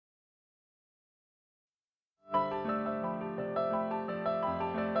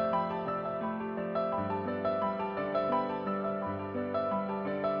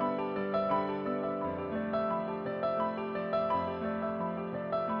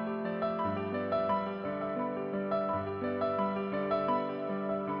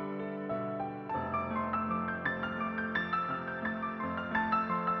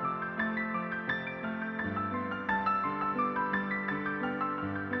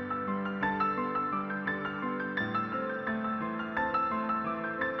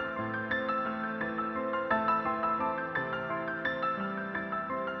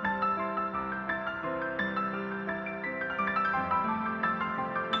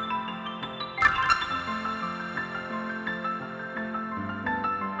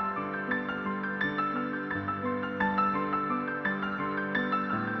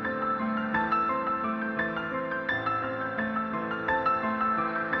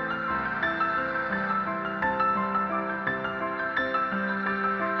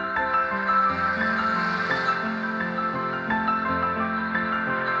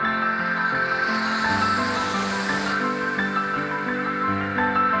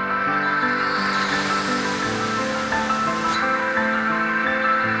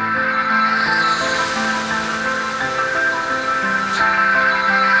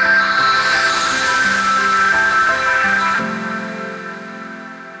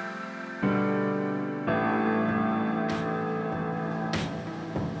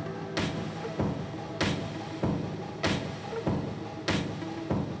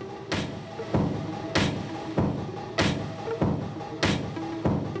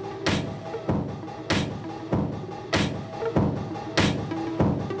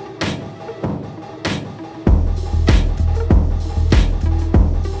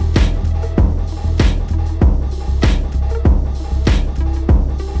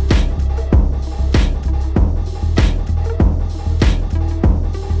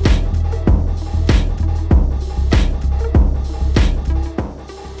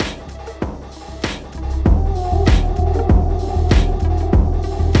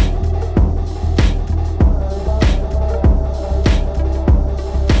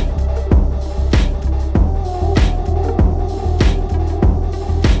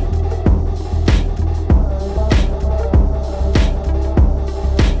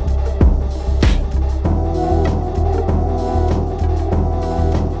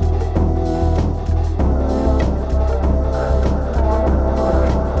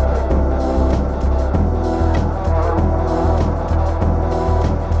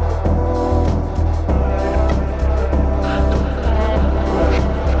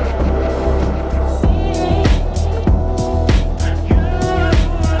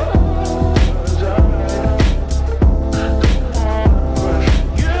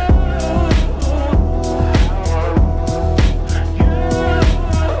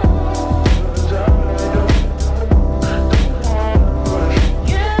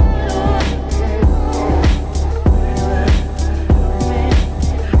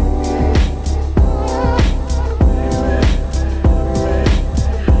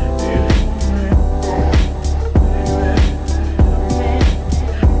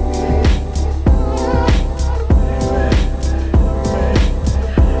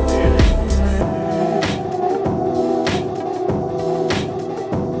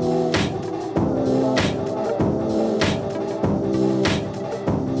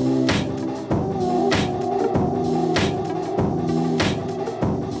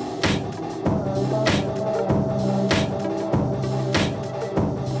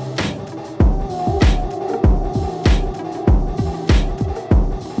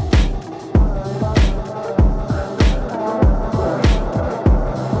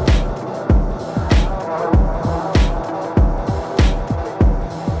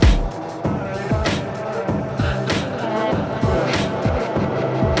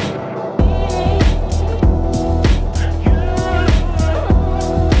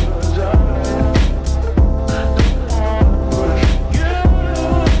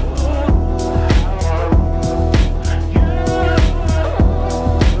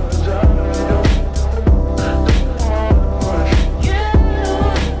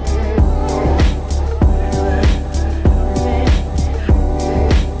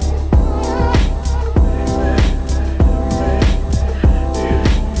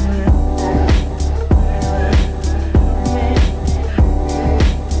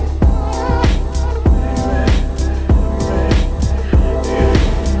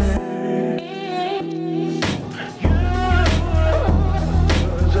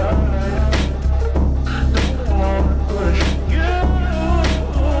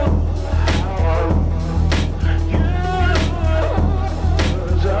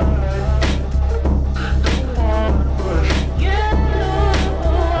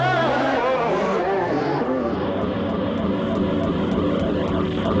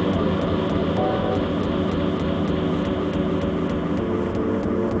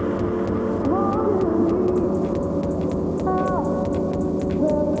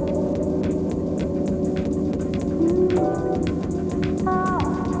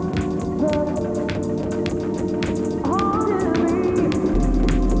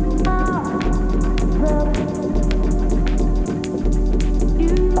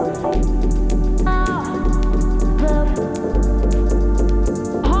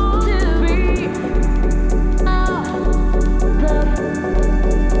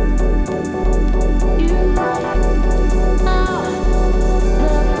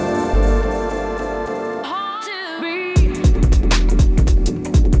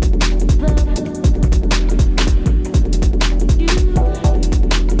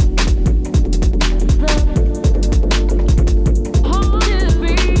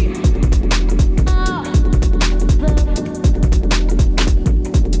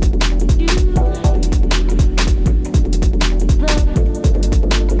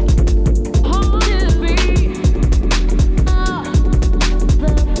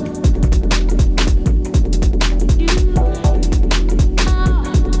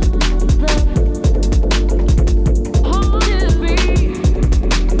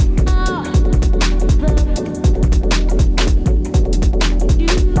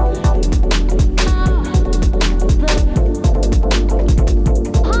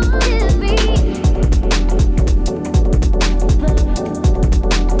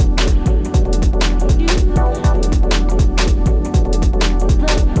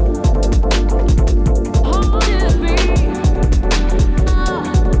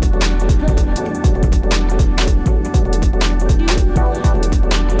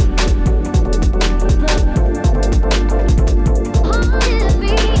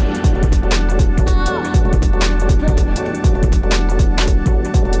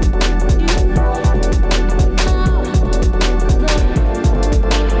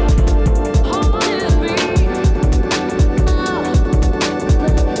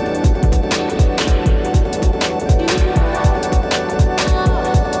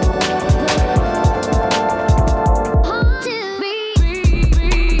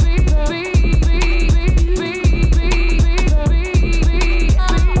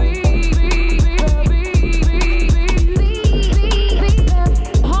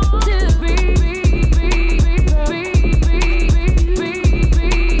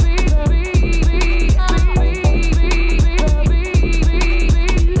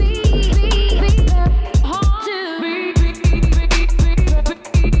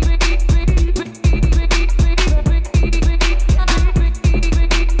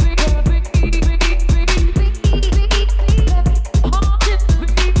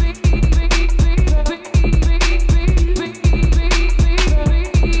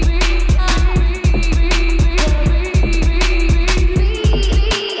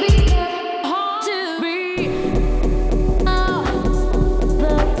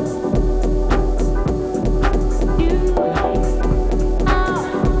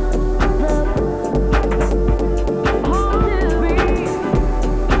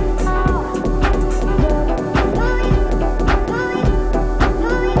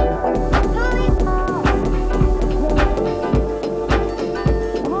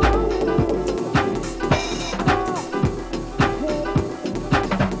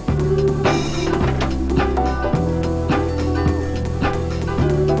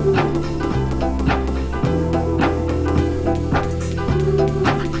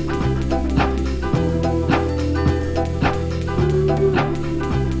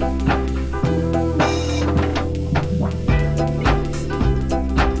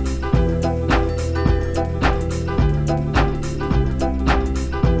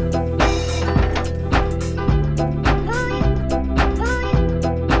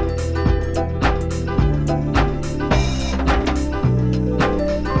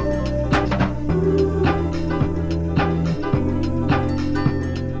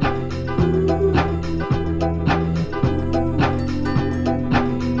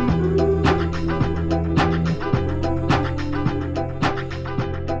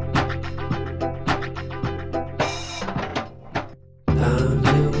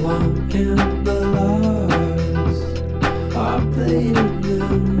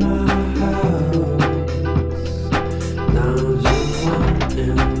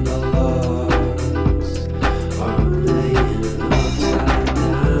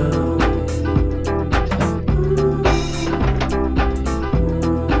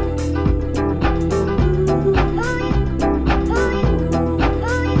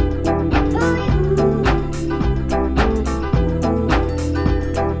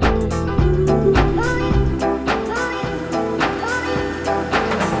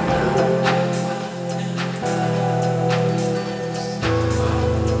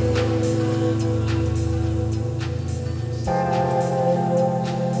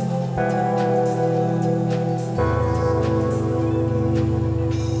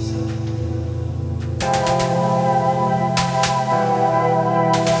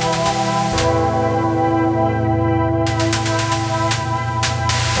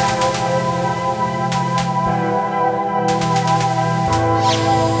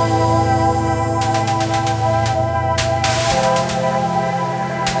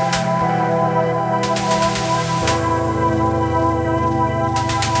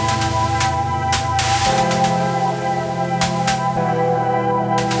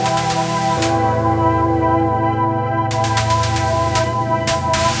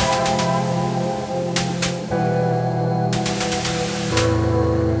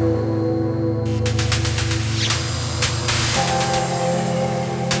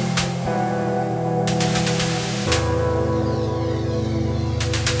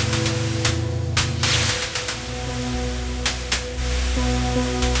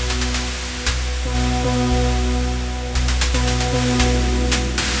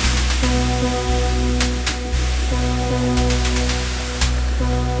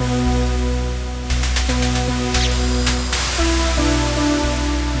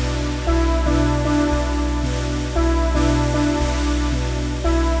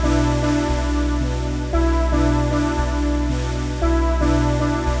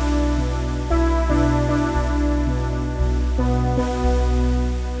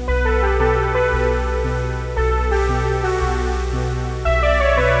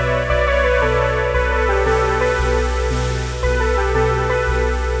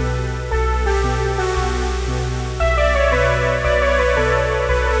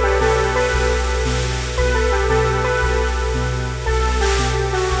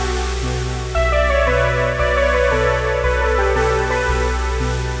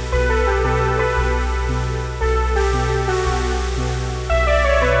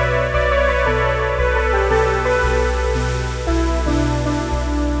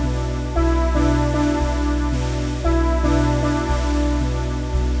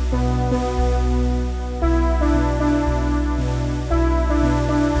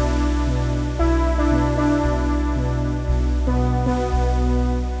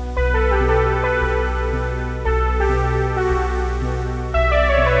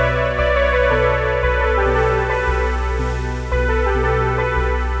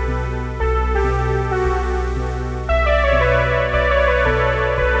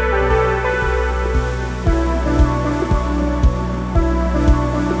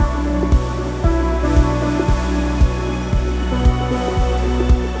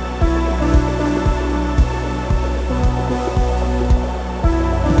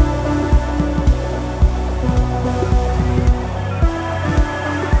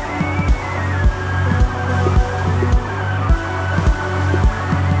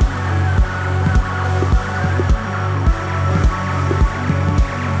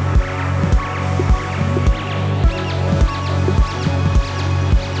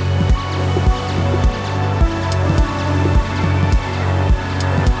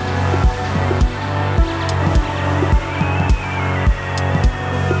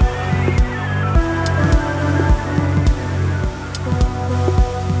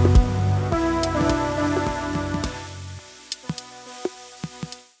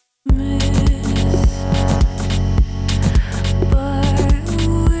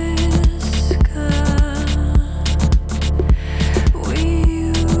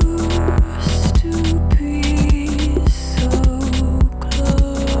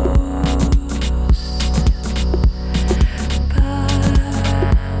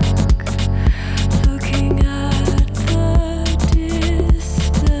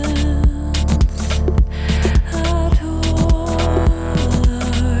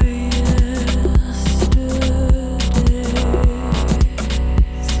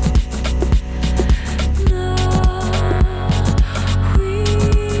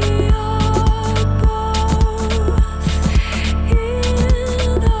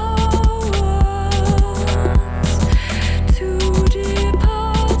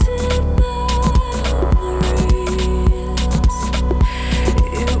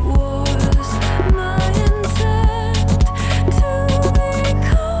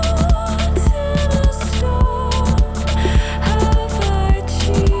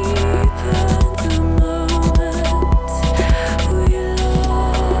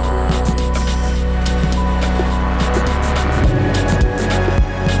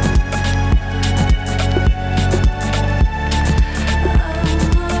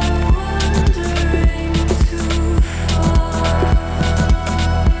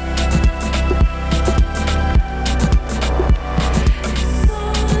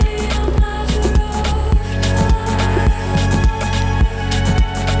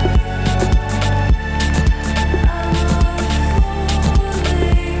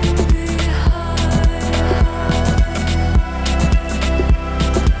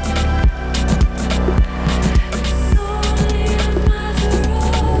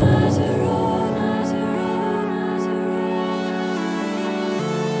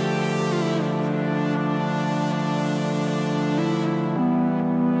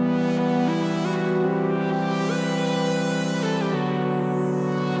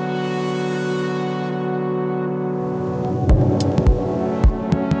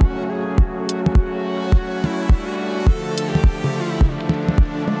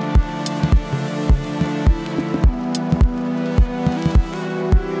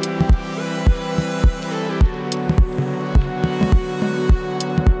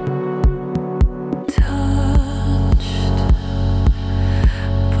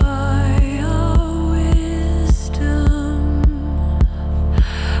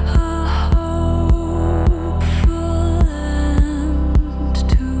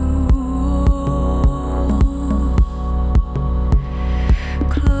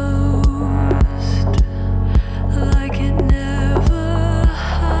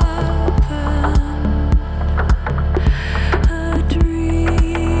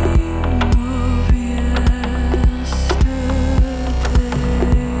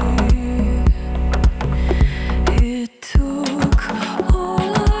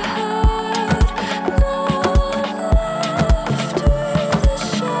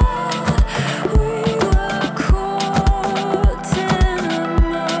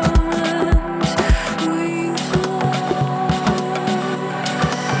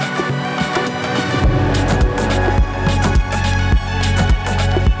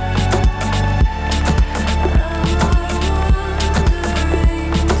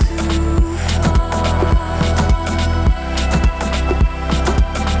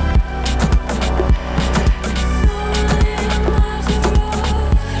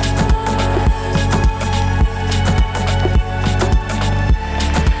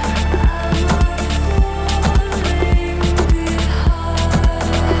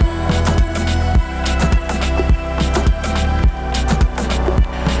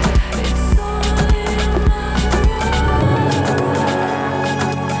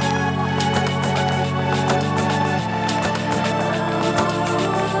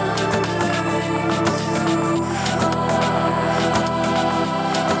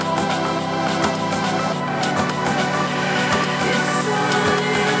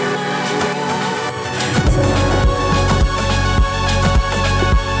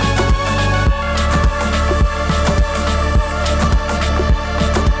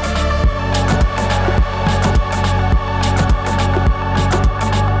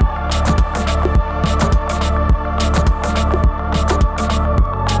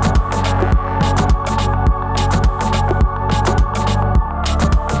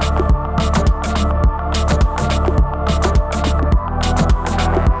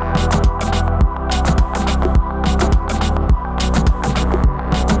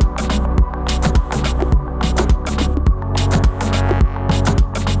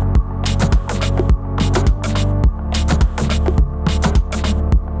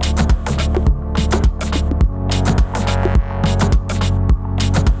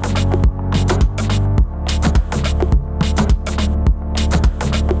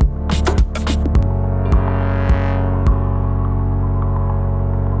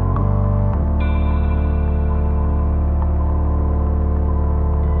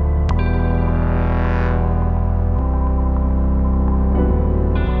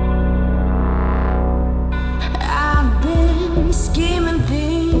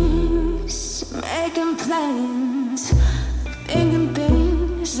making plans, thinking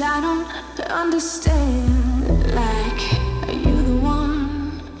things I don't understand. Like, are you the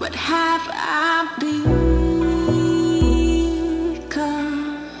one? What have I become?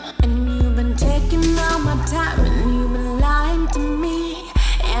 And you've been taking all my time, and you've been lying to me.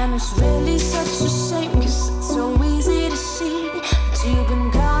 And it's really such a shame, 'cause it's so easy to see that you've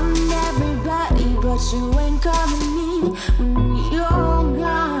been calling everybody, but you ain't calling me when you're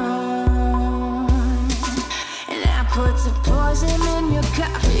gone. And I put the poison in your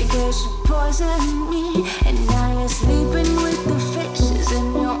coffee 'cause you poisoned me. And now you're sleeping with the fishes and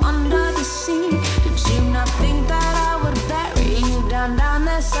you're under the sea. Did you not think that I would bury you down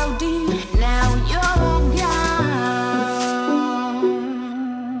there so deep? Now you're gone.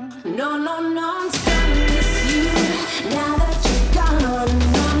 No, no, no, I'm gonna miss you now that you're gone.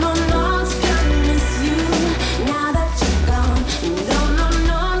 No, no, no, I'm gonna miss you now that you're gone. No, no,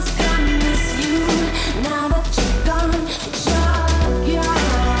 no, I'm gonna miss you now that you're gone. You're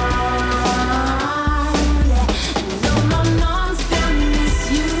gone. No, no, no, I'm gonna miss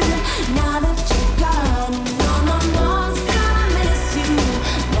you now that you're gone. No, no, no, I'm gonna miss you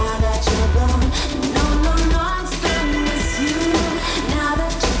now that you're gone. No, no, no, I'm gonna miss you now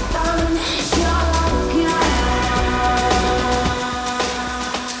that you're gone. You're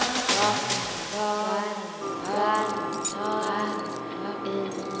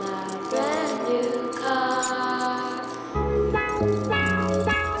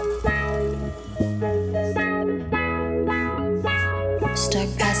Stuck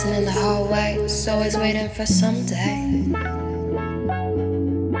passing in the hallway, it's always waiting for someday.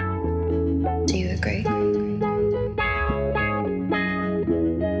 Do you agree?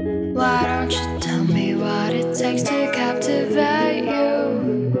 Why don't you tell me what it takes to captivate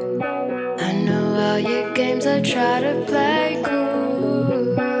you? I know all your games I try to play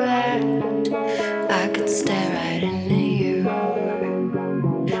cool, and I could stare right into you.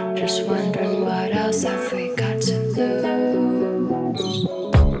 Just wondering what else have we got to lose.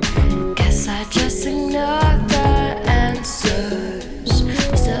 Guess I just ignore the answers,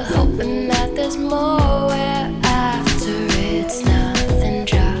 still hoping that there's more where after it's nothing,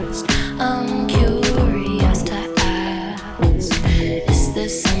 just I'm curious to ask, is there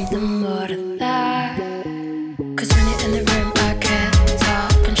something more to that? 'Cause when you're in the room I can't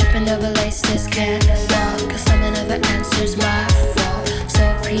talk, I'm tripping over laces, can't walk, 'cause something never answers my fault. So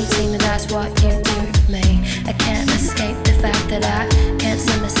preteen, that's what you do to me. I can't escape the fact that I can't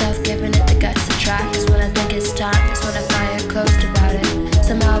see myself giving it the guts to try. 'Cause when I think it's time, that's when I find you're closed about it.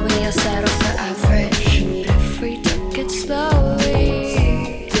 Somehow we all settle for average, but if we took it slowly,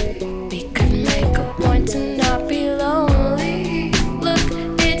 we could make a point to not be lonely. Look,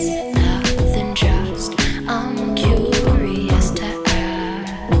 it's nothing, just I'm curious to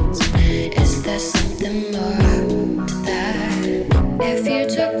ask, is there something more to that? If you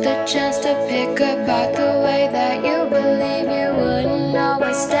took the chance to pick apart the way that you believe, you wouldn't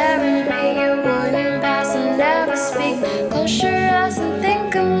always stare at me, you wouldn't pass and never speak. Close your eyes and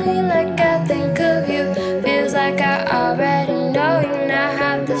think of me like I think of you. Feels like I already know you, now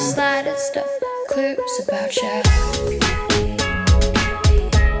have the slightest of clues about you.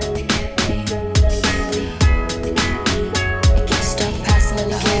 Stuck passing in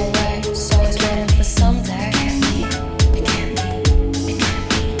the hallway, it's always waiting for someday.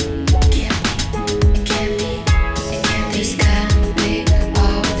 This can't be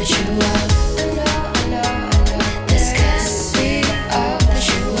all that you are. This can't be all that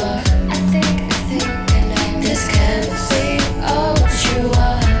you are. I think I know. This can't be all that you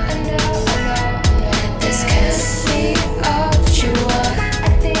are. This can't be all that you are.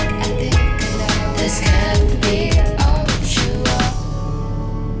 I think I know. This can't be all that you are.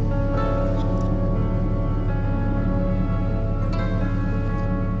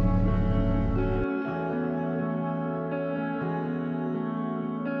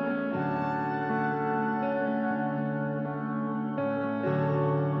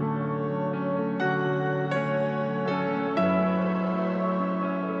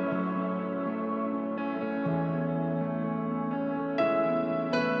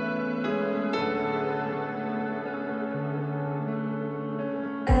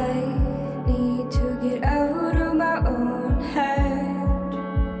 I need to get out of my own head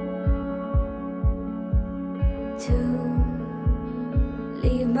to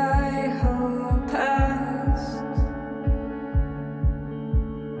leave my whole past.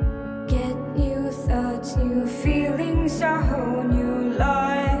 Get new thoughts, new feelings, a whole new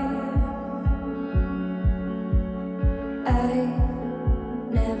life. I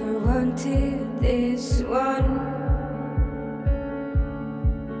never wanted this one.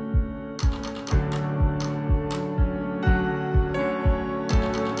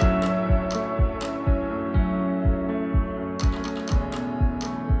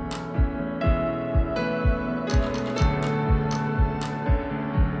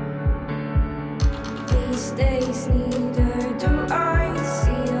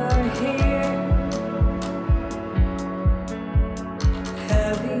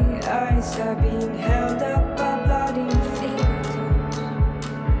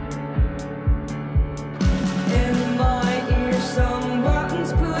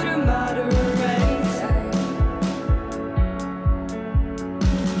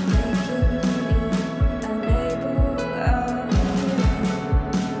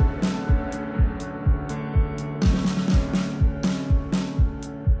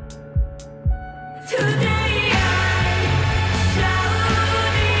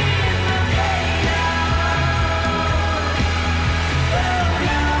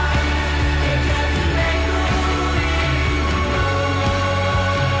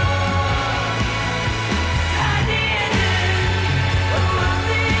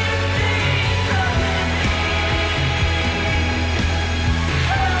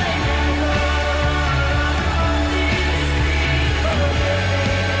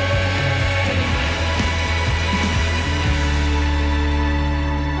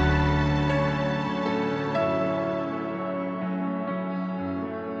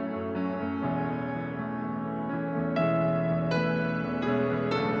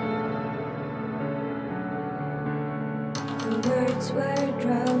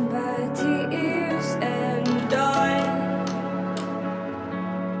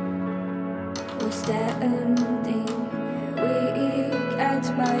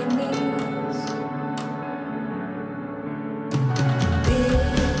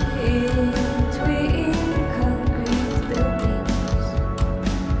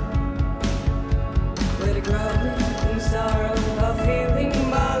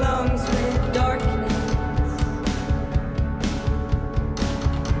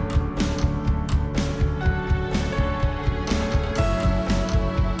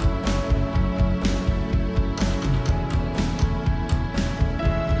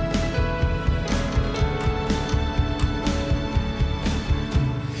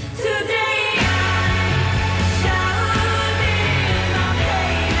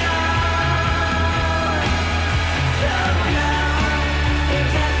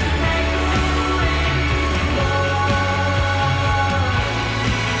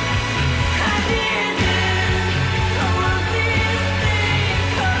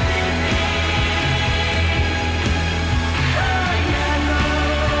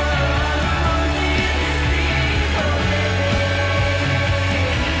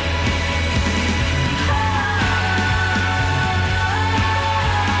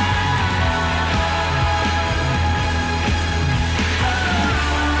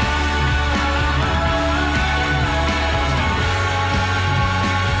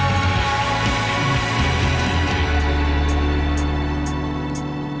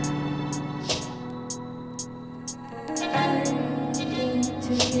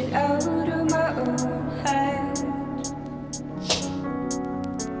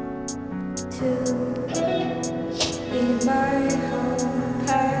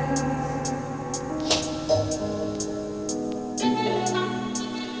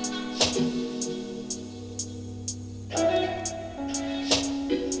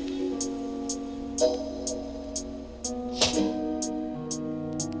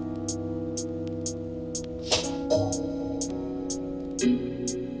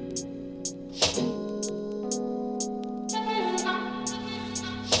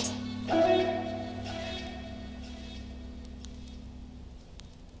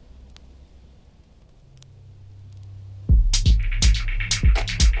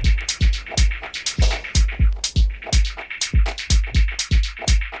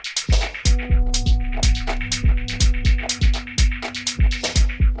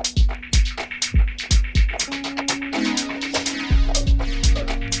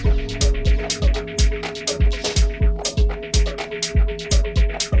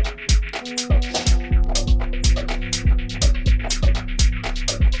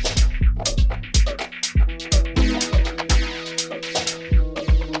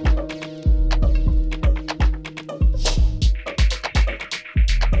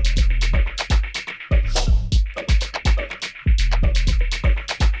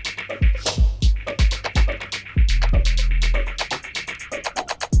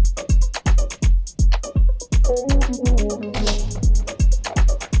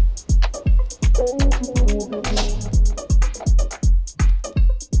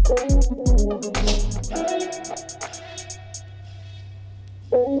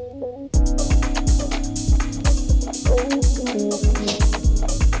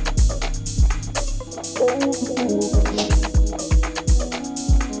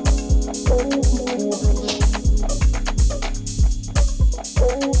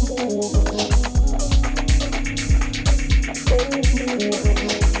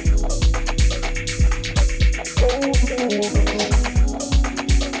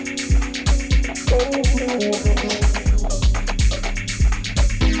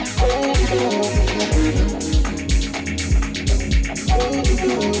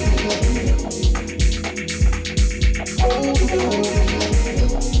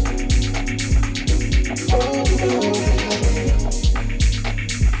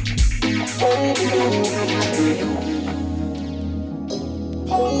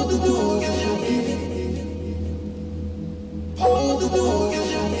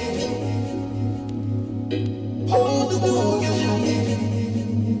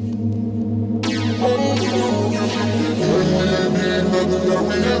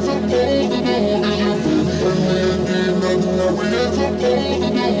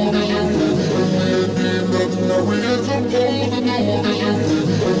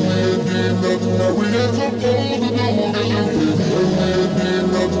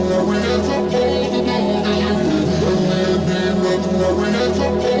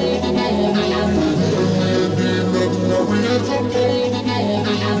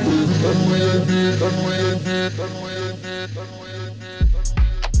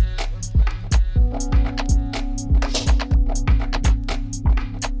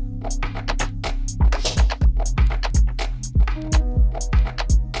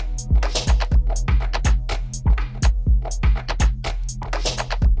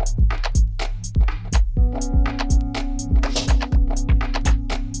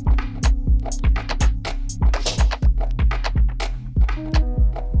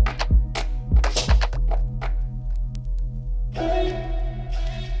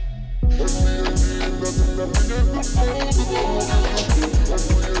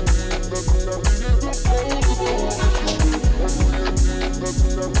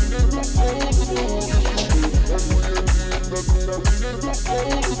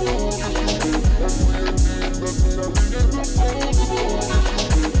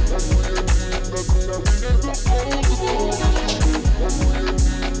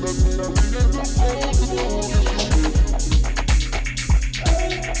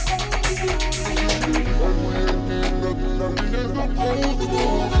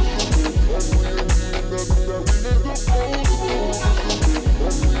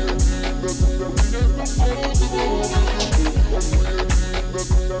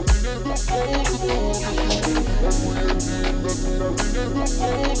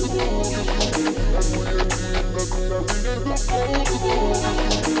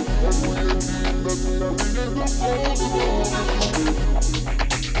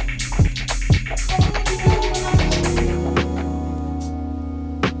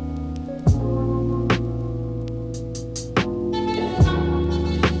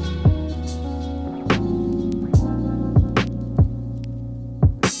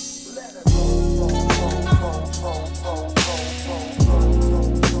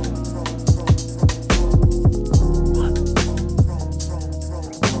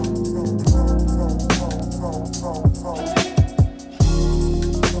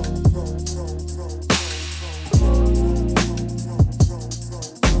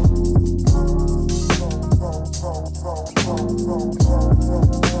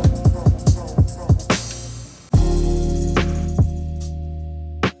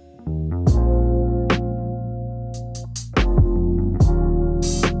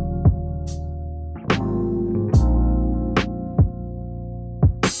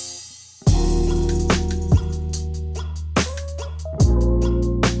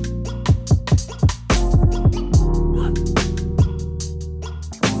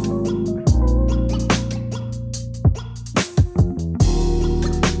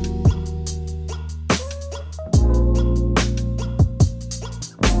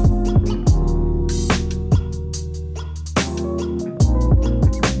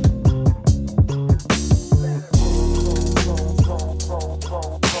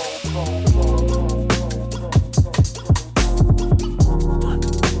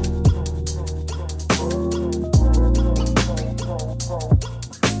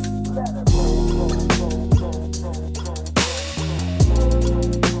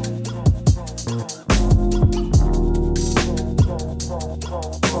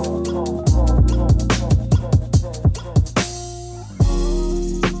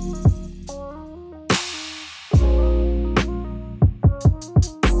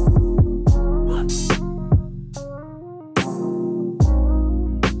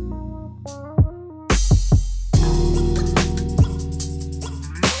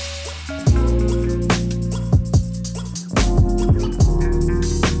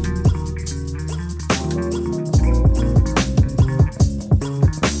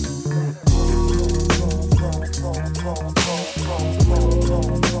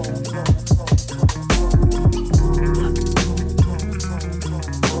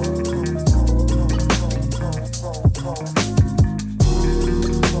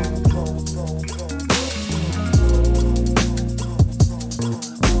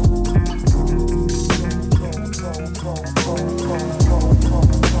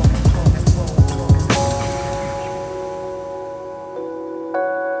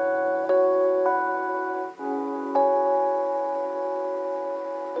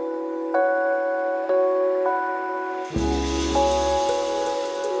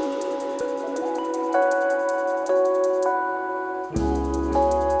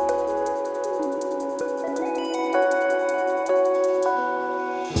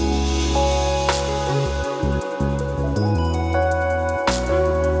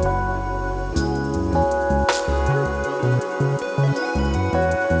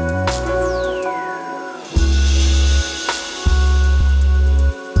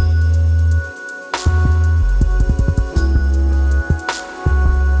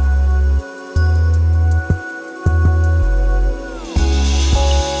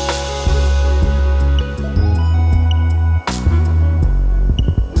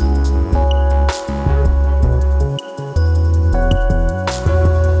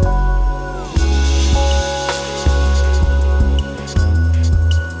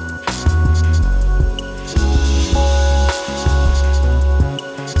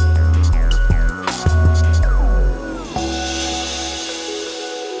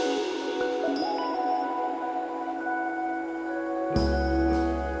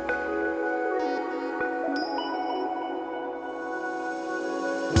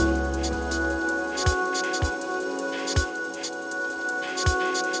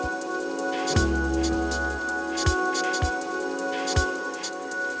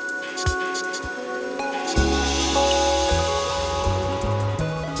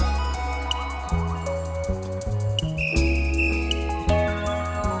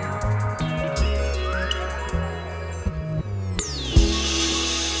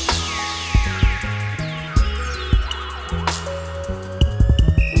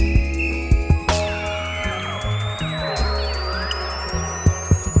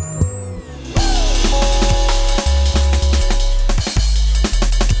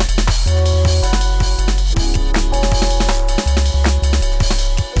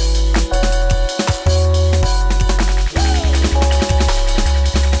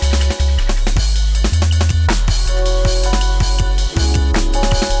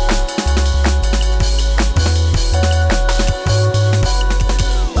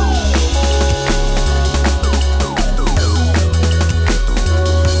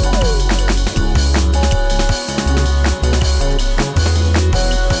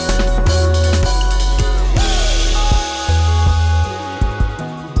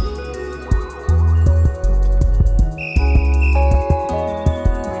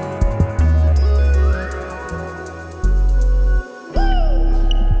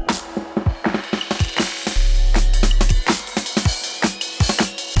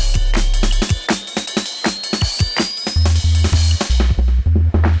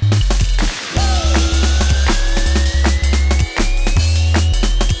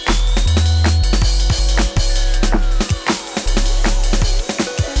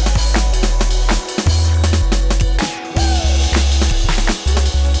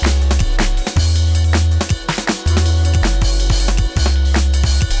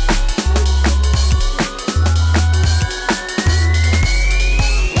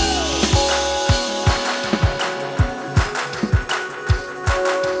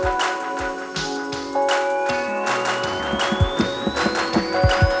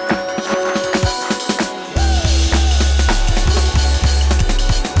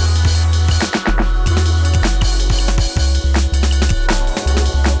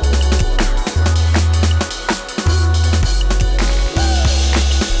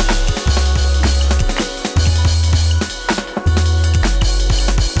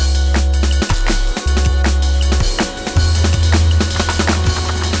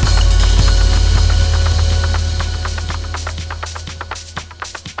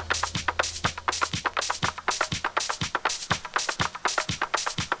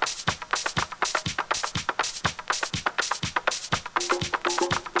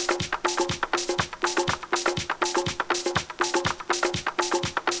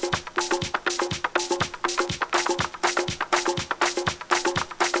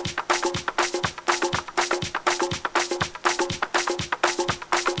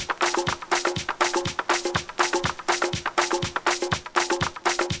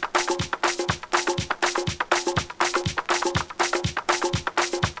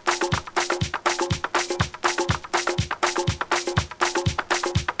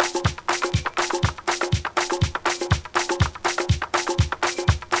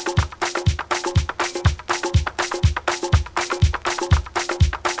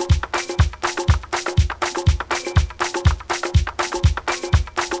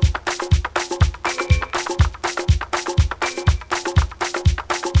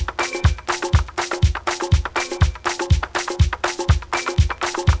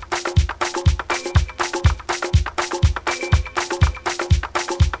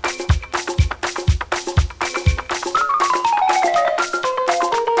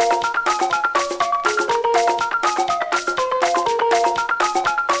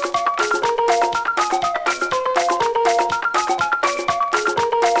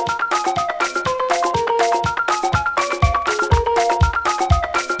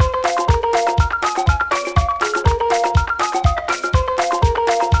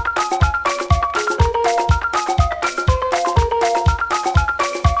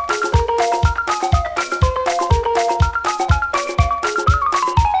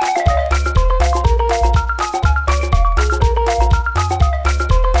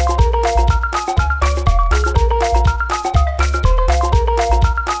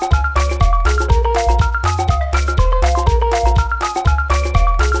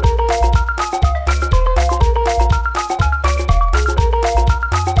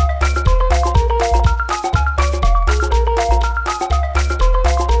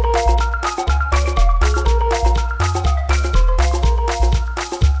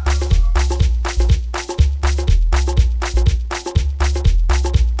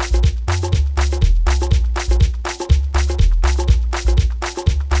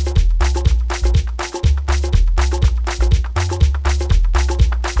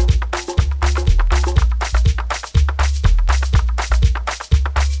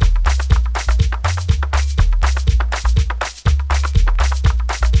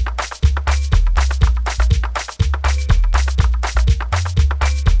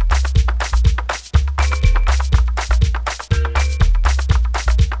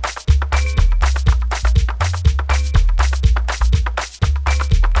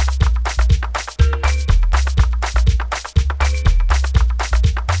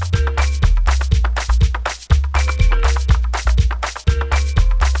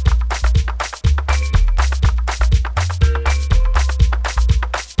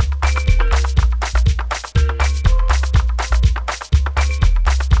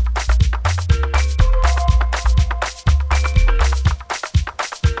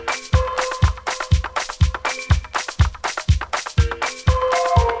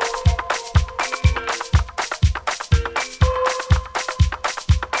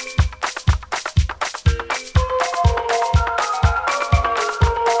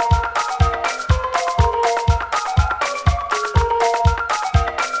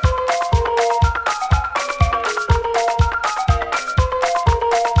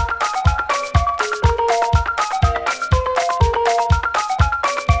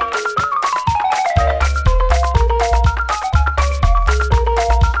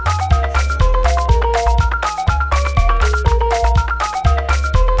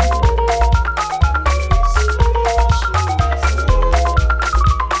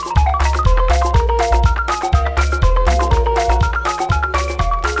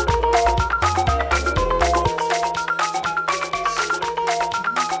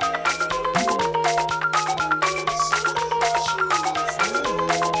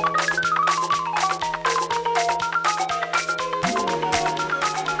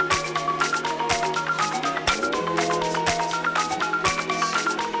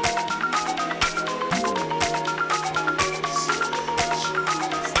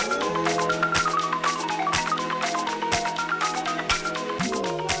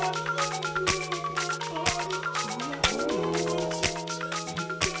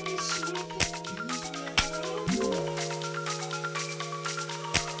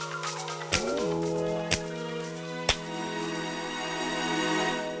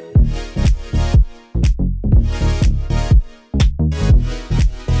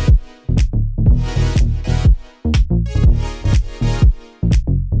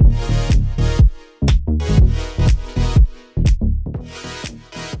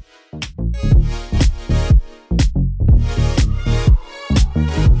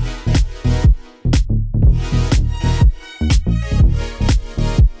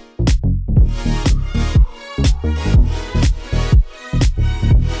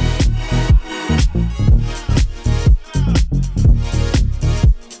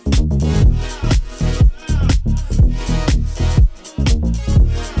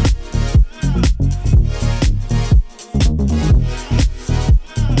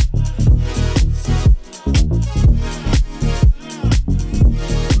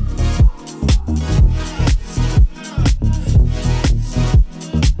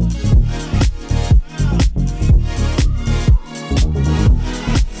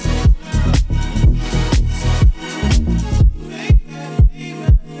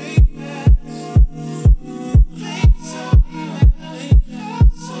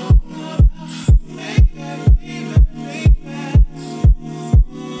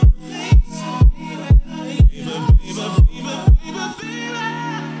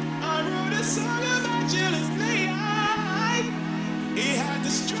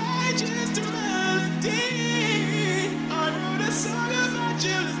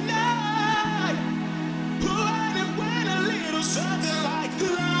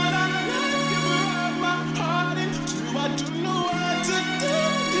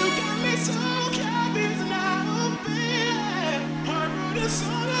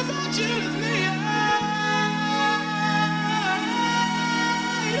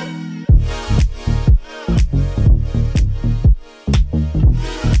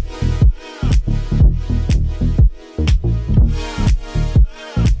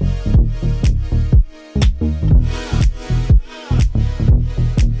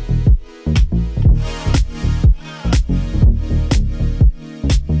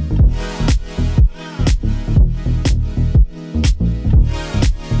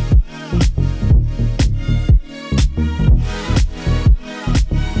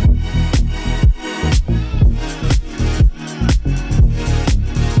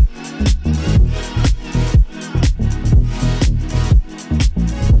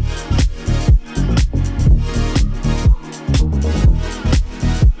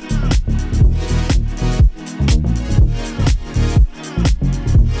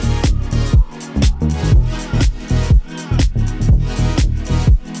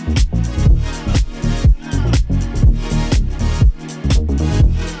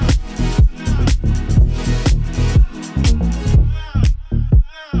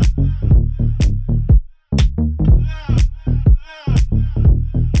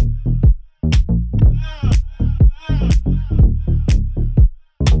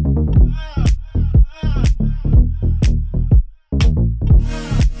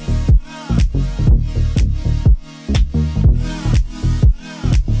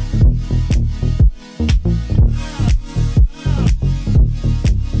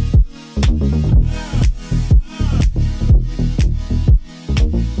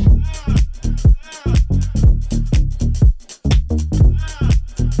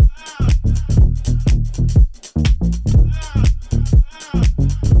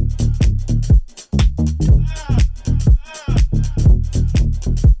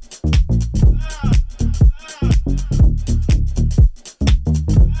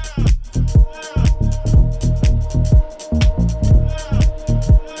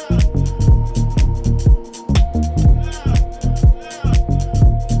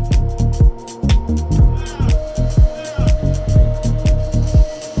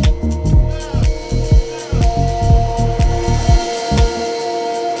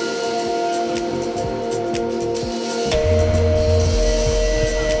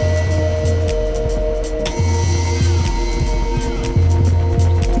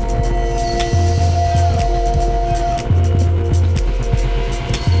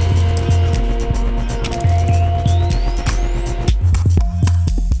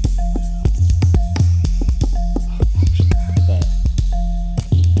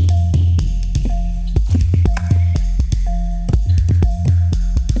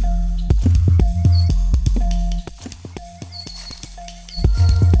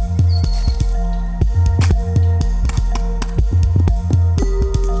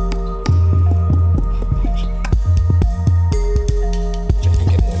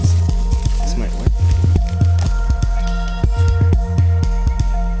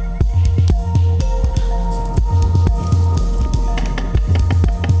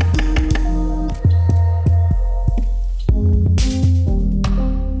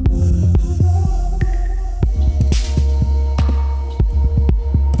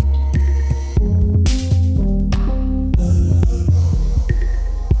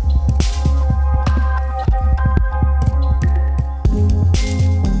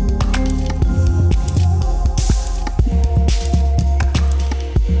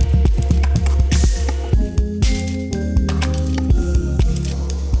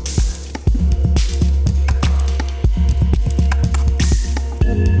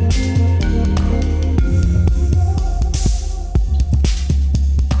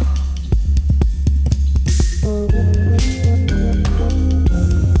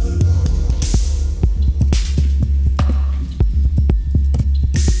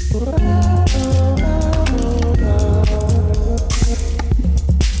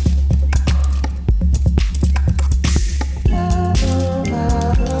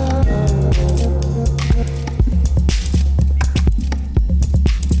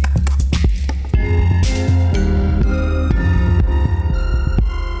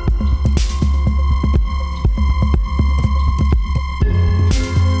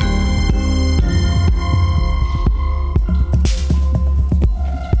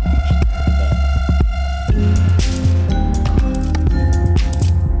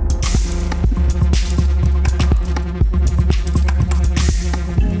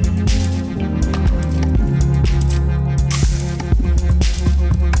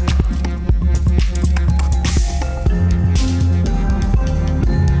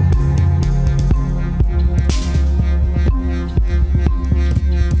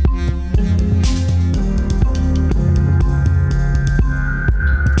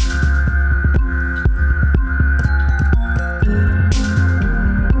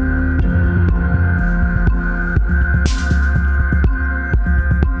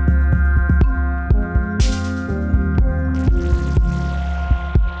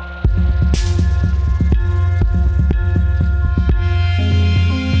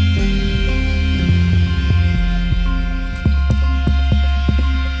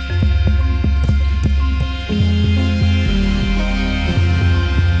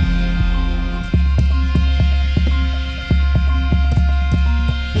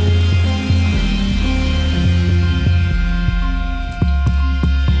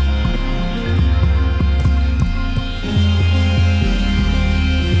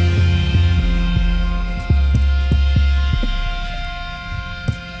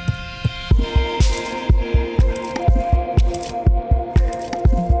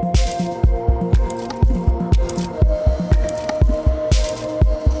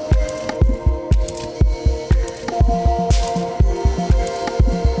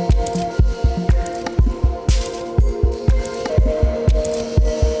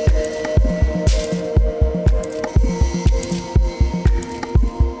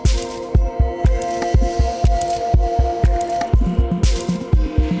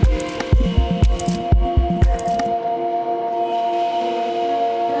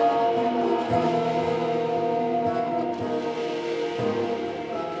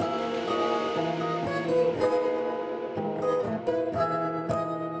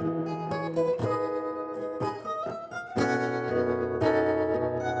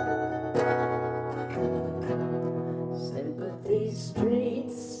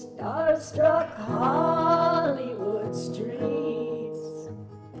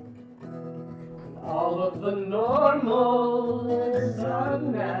 of the normal is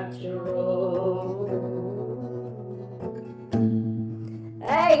unnatural.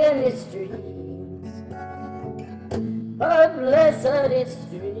 Agony streets, publicity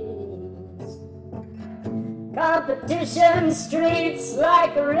streets, competition streets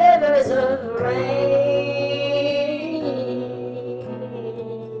like rivers of rain,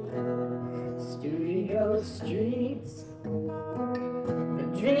 studio streets, the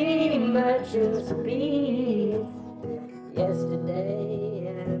dream merchants beat yesterday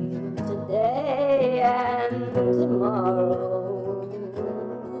and today and tomorrow.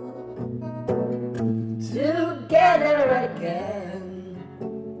 Together again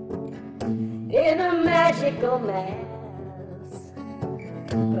in a magical mass,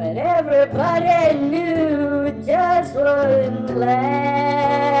 but everybody knew it just wouldn't last.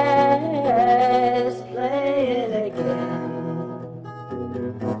 Play it again,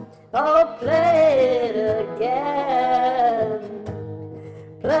 oh play it again,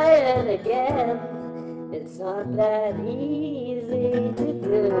 play it again. It's not that easy to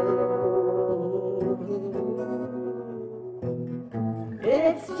do.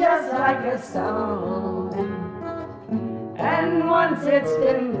 It's just like a song, and once it's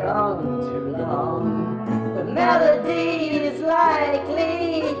been gone too long, the melody is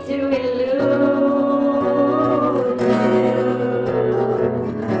likely to elude you.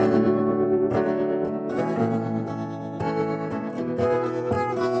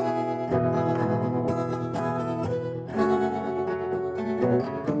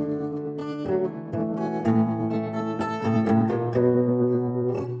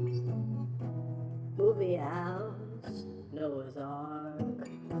 Noah's Ark,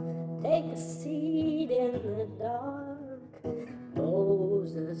 take a seat in the dark.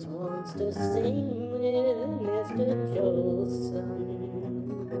 Moses wants to sing with Mr. Jolson.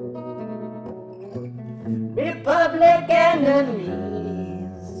 Republic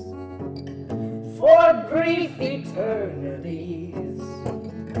enemies for brief eternities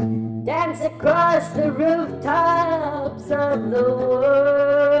dance across the rooftops of the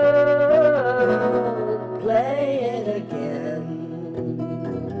world. Play it again,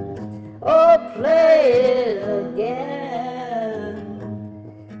 oh play it again,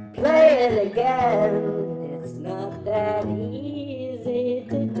 play it again. It's not that easy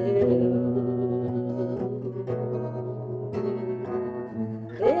to do.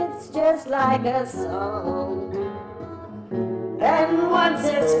 It's just like a song, and once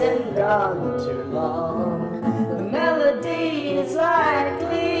it's been gone too long, the melody is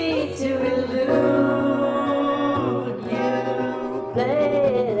likely to elude. Play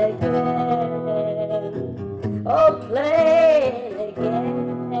it again, oh play it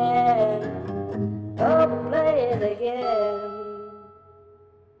again, oh play it again.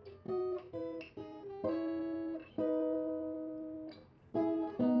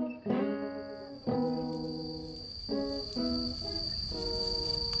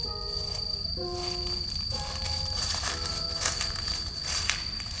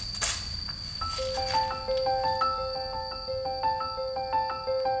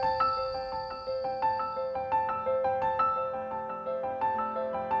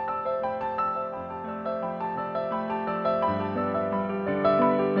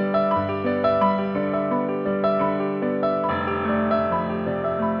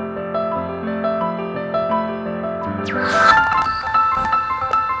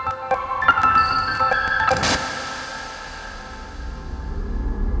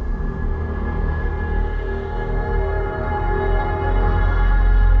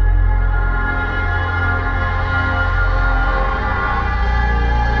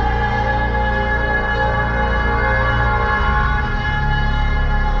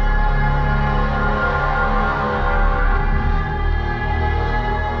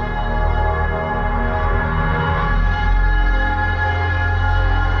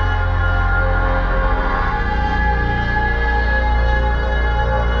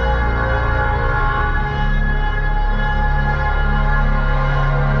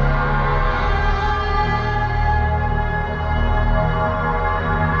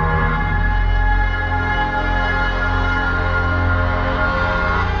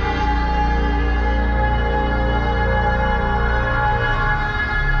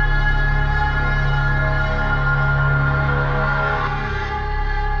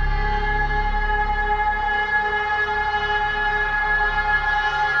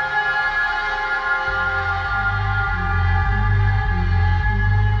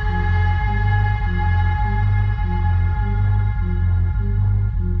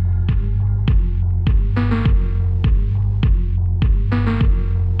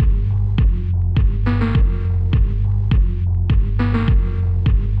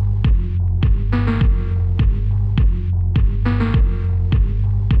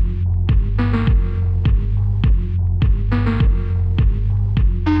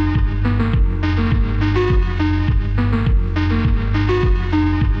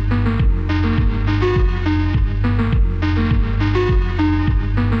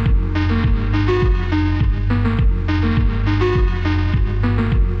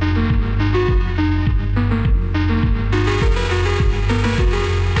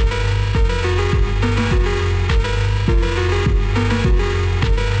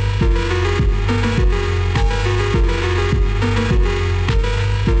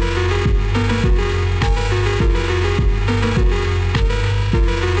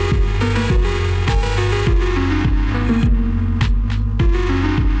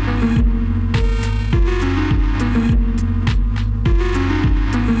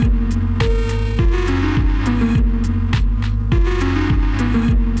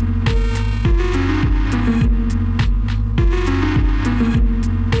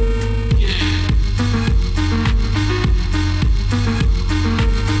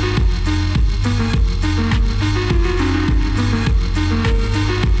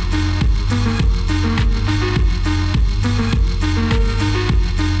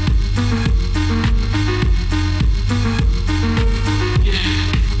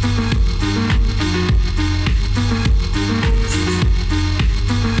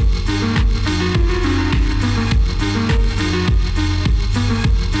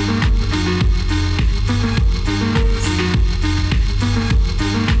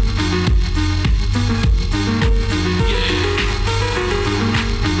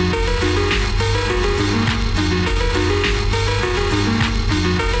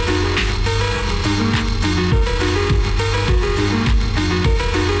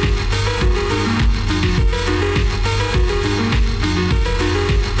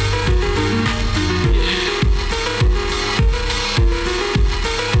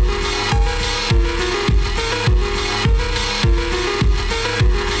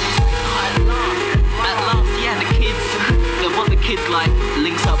 like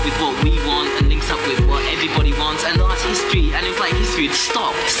links up with what we want and links up with what everybody wants, and that's history. And it's like history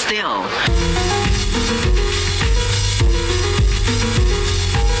stopped still.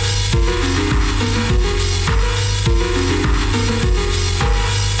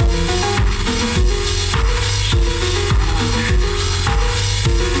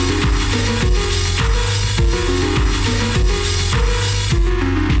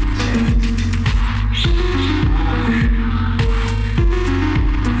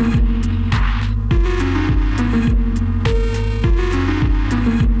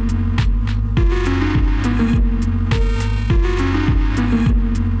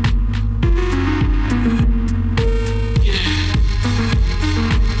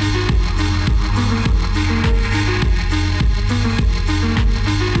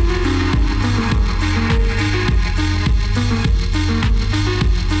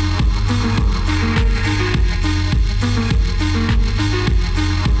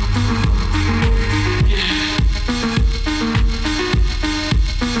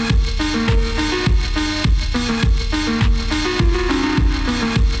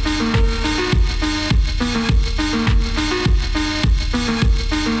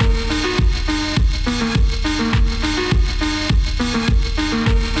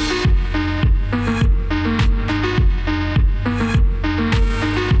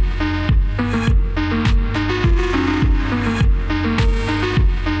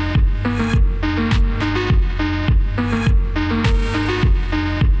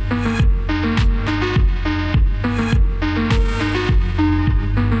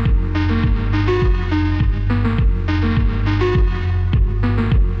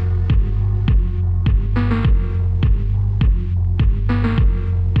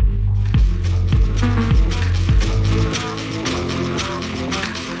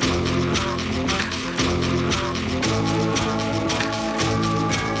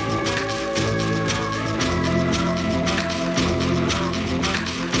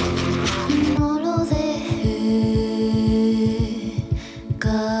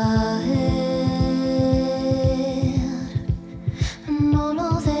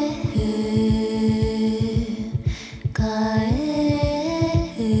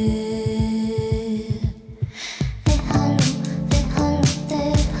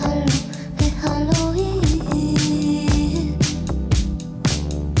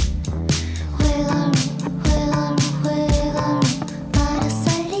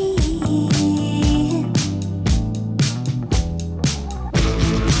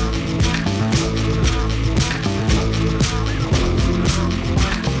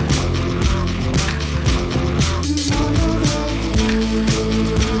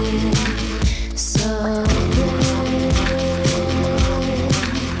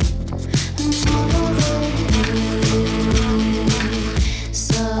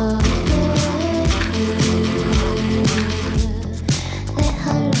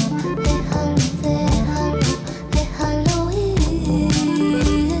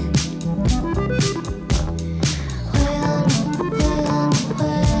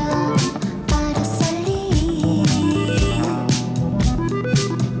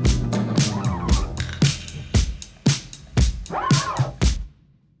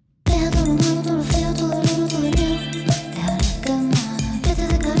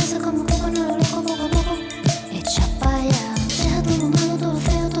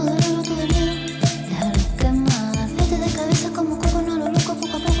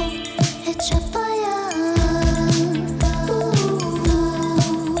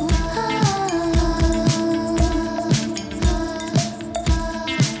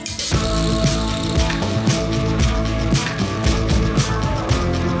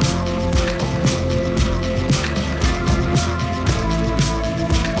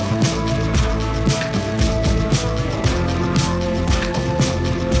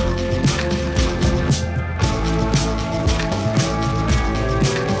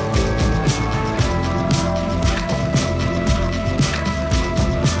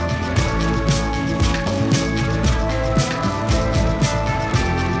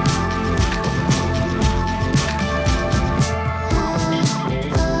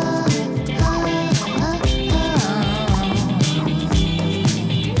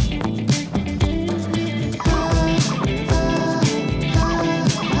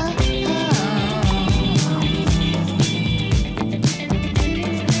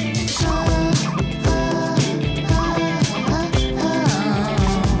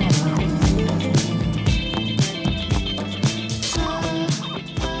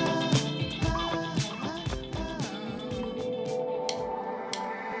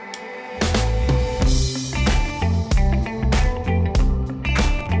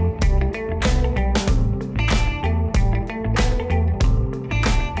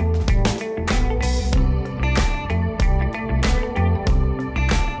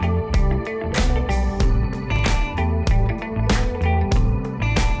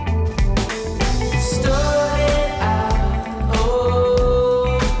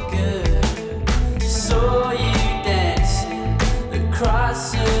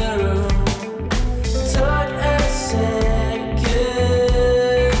 the room, took a second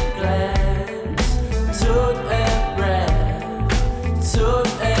glance, took a breath, took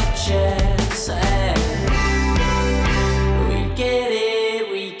a chance, and we get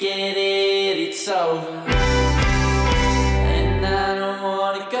it, it's over. And I don't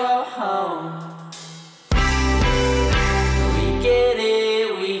wanna go home. We get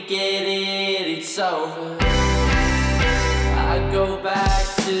it, it's over. I go back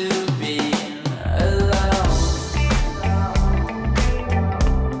to being alone.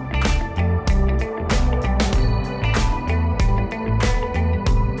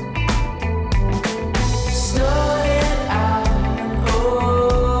 Started out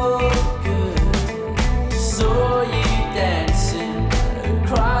oh good, saw you dancing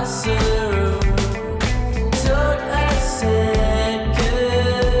across the room, took a second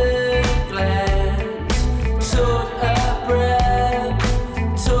glance, took a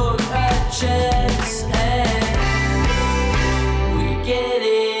breath, took a chance, and we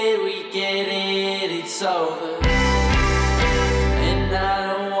get it, it's over. And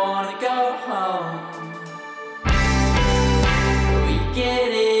I don't wanna go home. We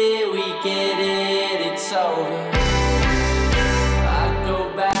get it, it's over. I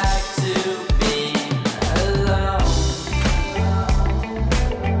go back to being alone.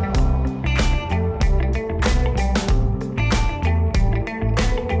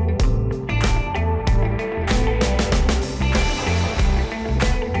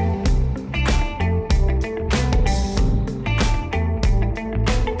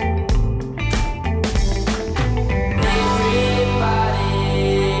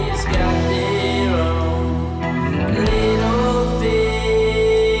 Everybody's got their own little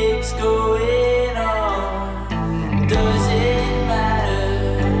things going on. Does it matter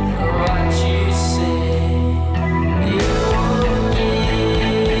what you say? You'll get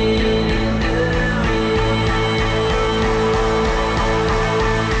in the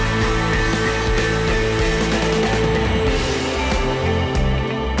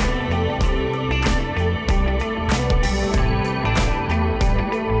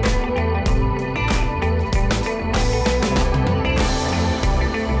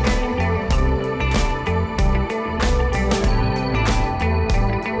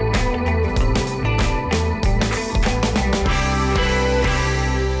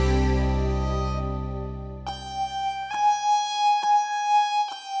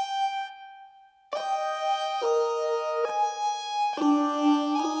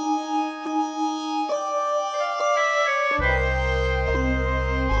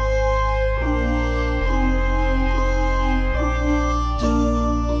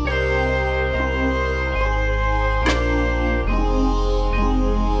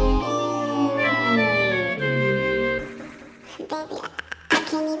Baby, I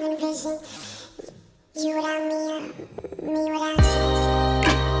can't even vision you without me or me without you.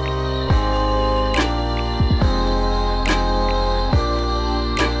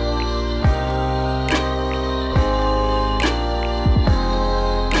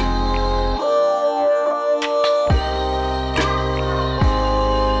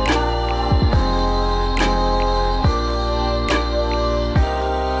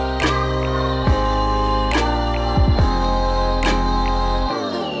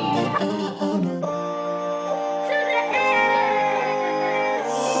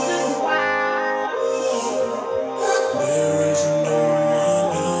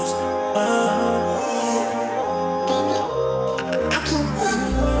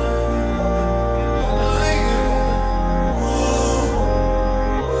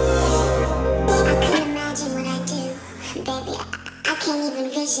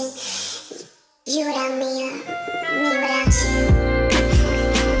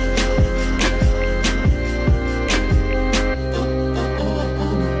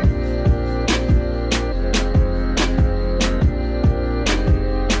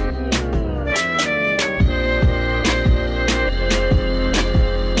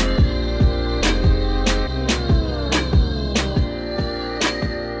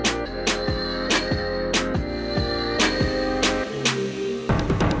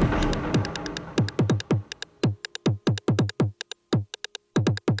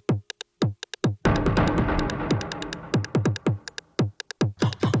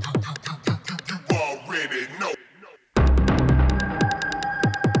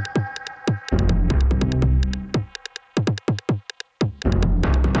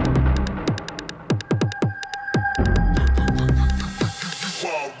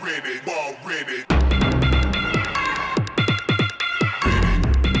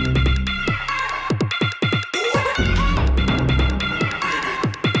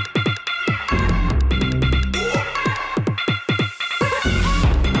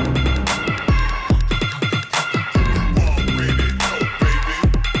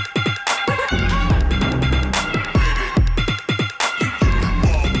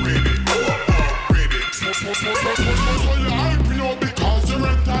 So you hyping up because you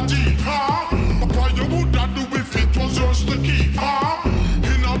rent a Jeep, huh? What you would not do if it was yours to keep, huh?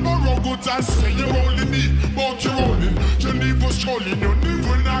 In a borrow goods and say you're only need, but you're rolling. Geneva strolling, you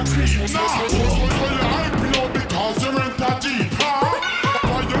never not creep, nah. So you hyping up because you rent a Jeep, huh?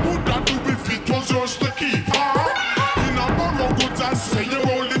 What you would not do if it was yours to keep, huh? In a borrow goods and say you're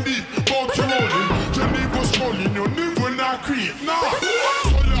only need, but you're rolling. Geneva strolling, you never not creep, nah.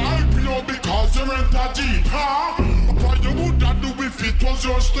 So you hyping up because you rent a Jeep, huh? What you would not do if it was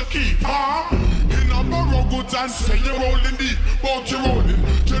yours to keep, huh? In a borrow goods and say you're rolling deep, but you're rolling.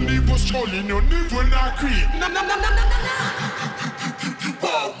 Geneva strolling, you never not creep. No, no, no, no, no, no, no. You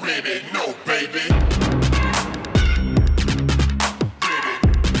already know, baby.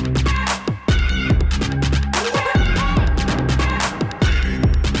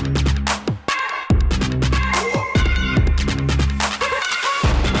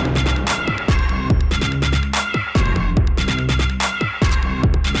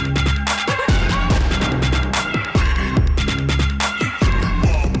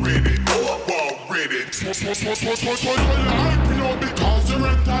 So you hyping up because you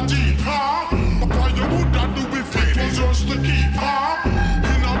rent a Jeep, huh? What you would not do if it was yours to keep, huh?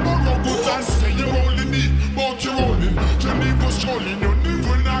 In a borrow goods and say you're only need, but you're rolling. Geneva strolling, you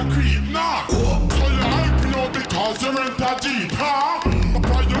never not creep, nah. So you hyping up because you rent a Jeep, huh?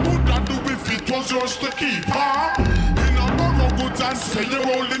 What you would not do if it was yours to keep, huh? In a borrow goods and say you're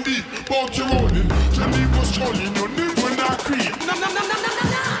only need, but you're rolling. Geneva strolling, you never not creep. No, no, no, no, no, no,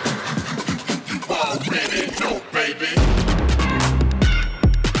 no. Already know, baby.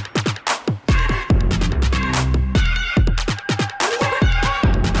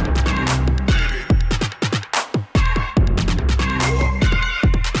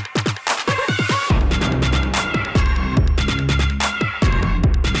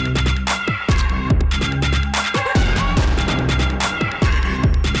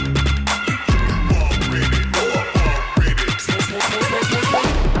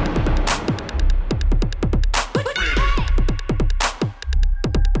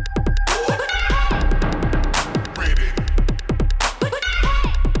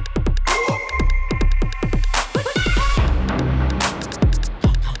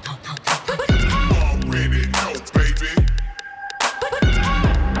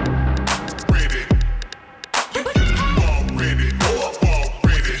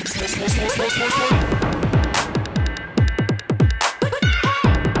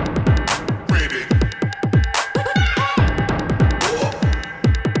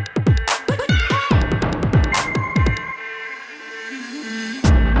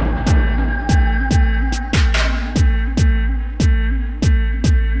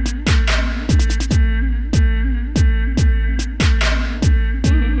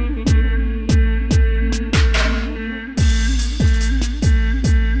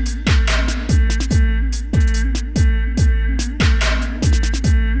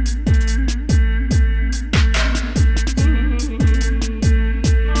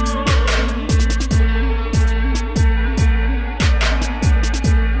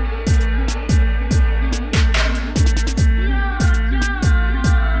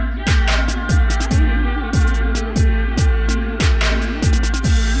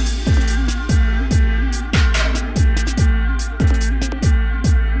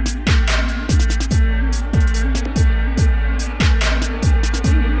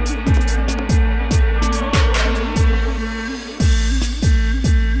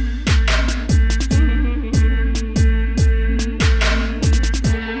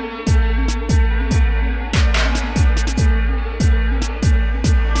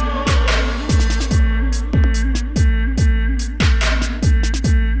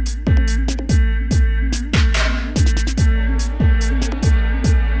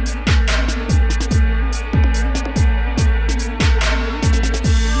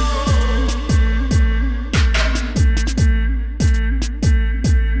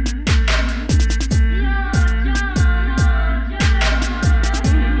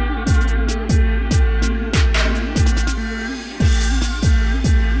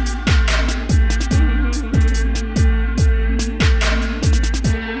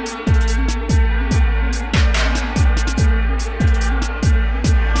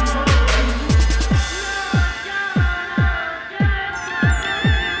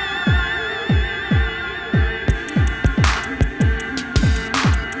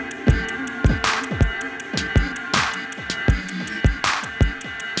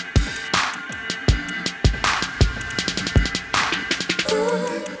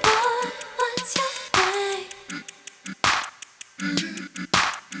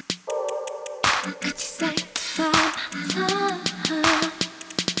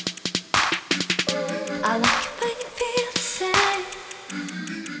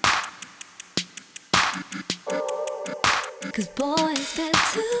 it's been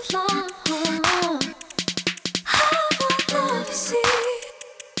too long. I want love, you see.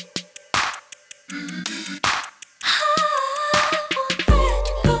 I won't let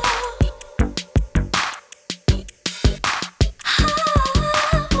you go. I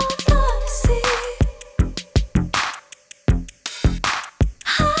want love, you see.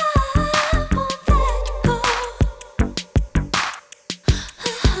 I won't let you go.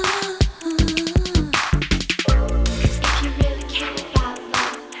 If you really care about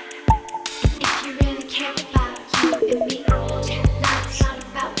love, if you really care about you and me, now it's not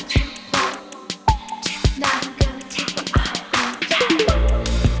about what you want. Now I'm gonna take what I want.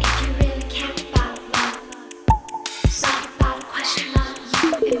 If you really care about love, it's not about a question of you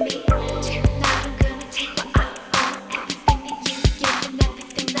and me. Now I'm gonna take what I want. Everything that you give and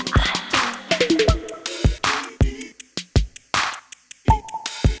everything that I do.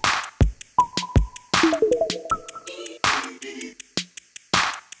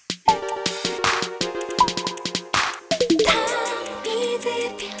 Tell me, do you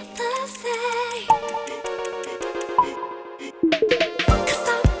feel the same? 'Cause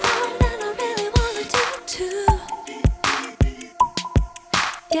I'm wrong and I really wanna do it too.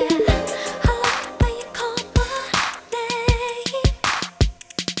 Yeah, I like the way you call my name.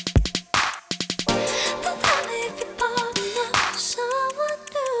 Don't tell me if you fall in love with someone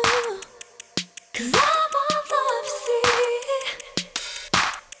new. 'Cause I want love, you see.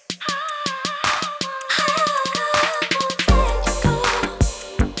 I won't let you go.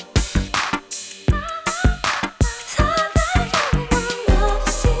 So let you want love,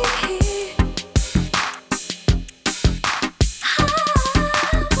 you see. I won't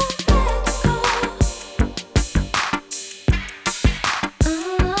let you go.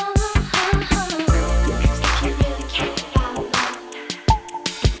 If you really care about love,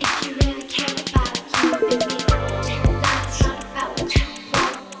 if you really care about you and me, now it's not about what you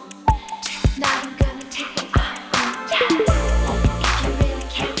want. Now I'm gonna take what I want. If you really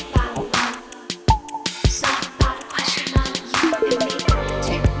care about love, it's not about a question of you and me.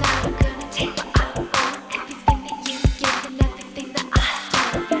 Now I'm gonna take what I want. Everything that you give and everything that I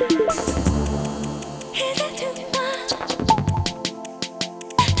do. Is it too much?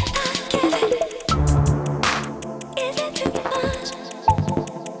 I give it. Is it too much?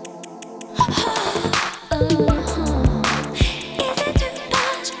 Is it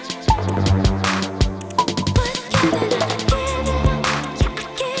too much? But give it up, give it up. Yeah, I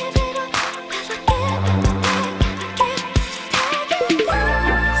give it up. Will I give everything I give? Take it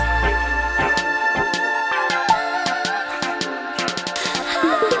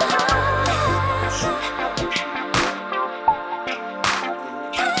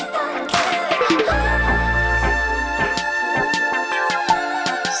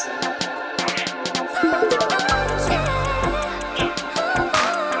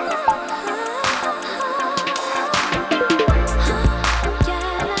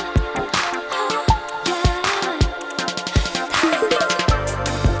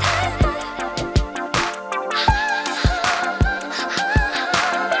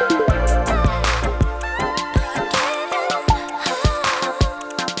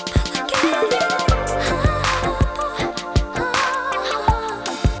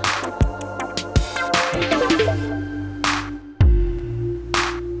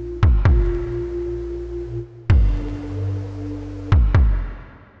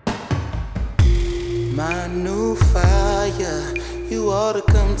My new fire, you ought to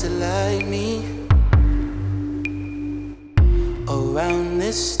come to light me. Around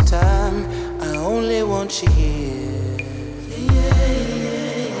this time, I only want you here.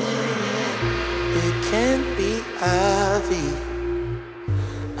 It can't be Ivy.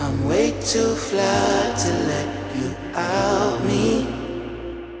 I'm way too fly to let you out me.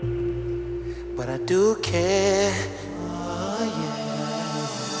 But I do care.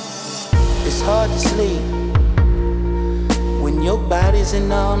 It's hard to sleep when your body's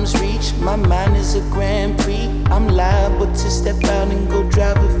in arm's reach. My mind is a Grand Prix. I'm liable to step out and go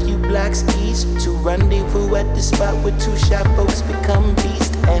drive a few blocks east to rendezvous at the spot where two shy folks become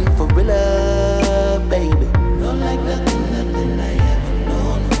beasts. And for real, baby, no like nothing I ever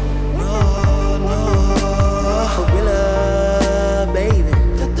known. No. For real, baby,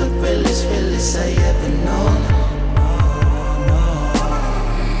 the realest I ever known.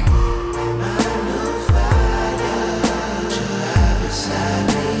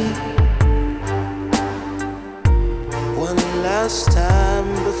 Last time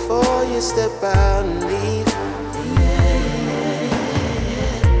before you step out and leave.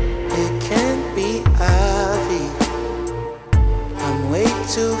 It can't be Ivy. I'm way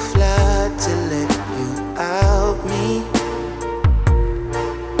too fly to let you out me.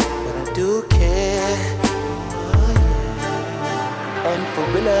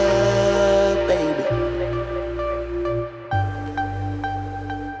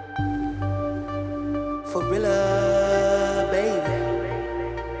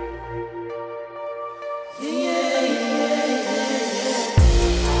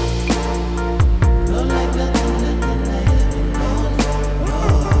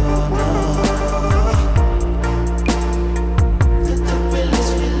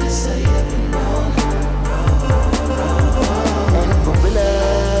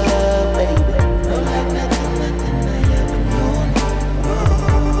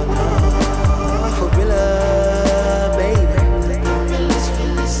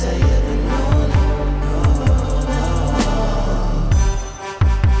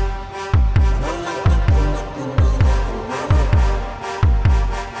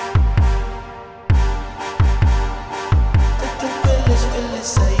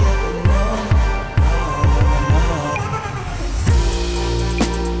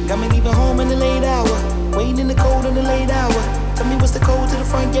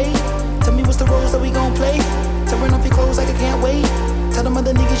 them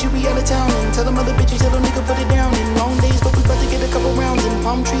other niggas you be out of town and tell them other bitches tell them nigga put it down in long days, but we about to get a couple rounds in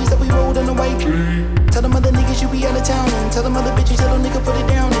palm trees that we rolled on the white. Tell them other niggas you be out of town and tell them other bitches tell them nigga put it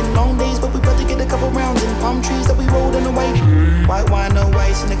down in long days, but we about to get a couple rounds in palm trees that we rolled on the white. White wine, no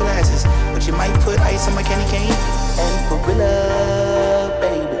ice in the glasses, but you might put ice on my candy cane and gorilla,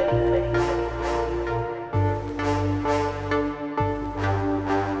 baby.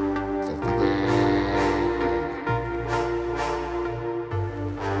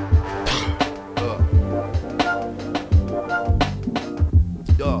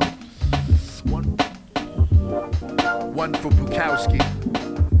 One for Bukowski.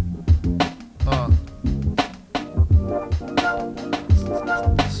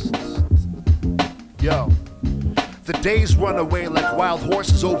 Yo. The days run away like wild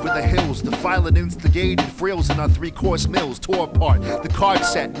horses over the hills. The violent instigated frills in our three-course meals tore apart. The card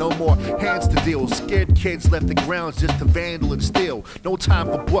set, no more hands to deal. Scared kids left the grounds just to vandal and steal. No time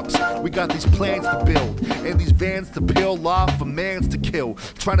for books, we got these plans to build. And these vans to peel off for mans to kill.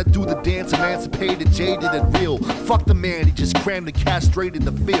 Trying to do the dance emancipated, jaded and real. Fuck the man, he just crammed and castrated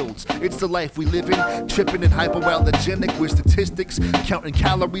the fields. It's the life we live in, tripping and hypoallergenic with statistics. Counting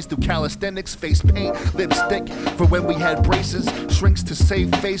calories through calisthenics, face paint, lipstick. For when we had braces, shrinks to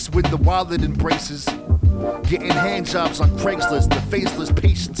save face with the wallet embraces. Getting hand jobs on Craigslist, the faceless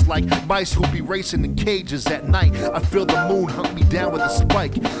patients like mice who be racing in cages at night. I feel the moon hunt me down with a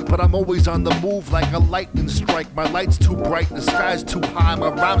spike, but I'm always on the move like a lightning strike. My light's too bright, the sky's too high, my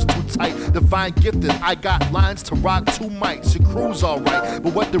rhyme's too tight. Divine gifted, I got lines to rock two mics. Your crew's alright,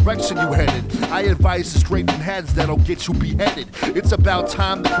 but what direction you headed? I advise the straighten heads that'll get you beheaded. It's about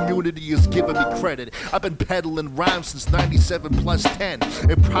time the community is giving me credit. I've been peddling rhymes since 97 plus 10,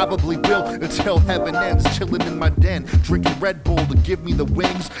 and probably will until heaven ends. Chilling in my den, drinking Red Bull to give me the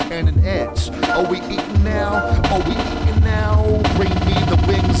wings and an edge. Are we eating now? Are we eating now? Bring me the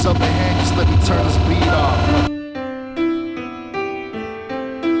wings of the hand, just let me turn this beat off.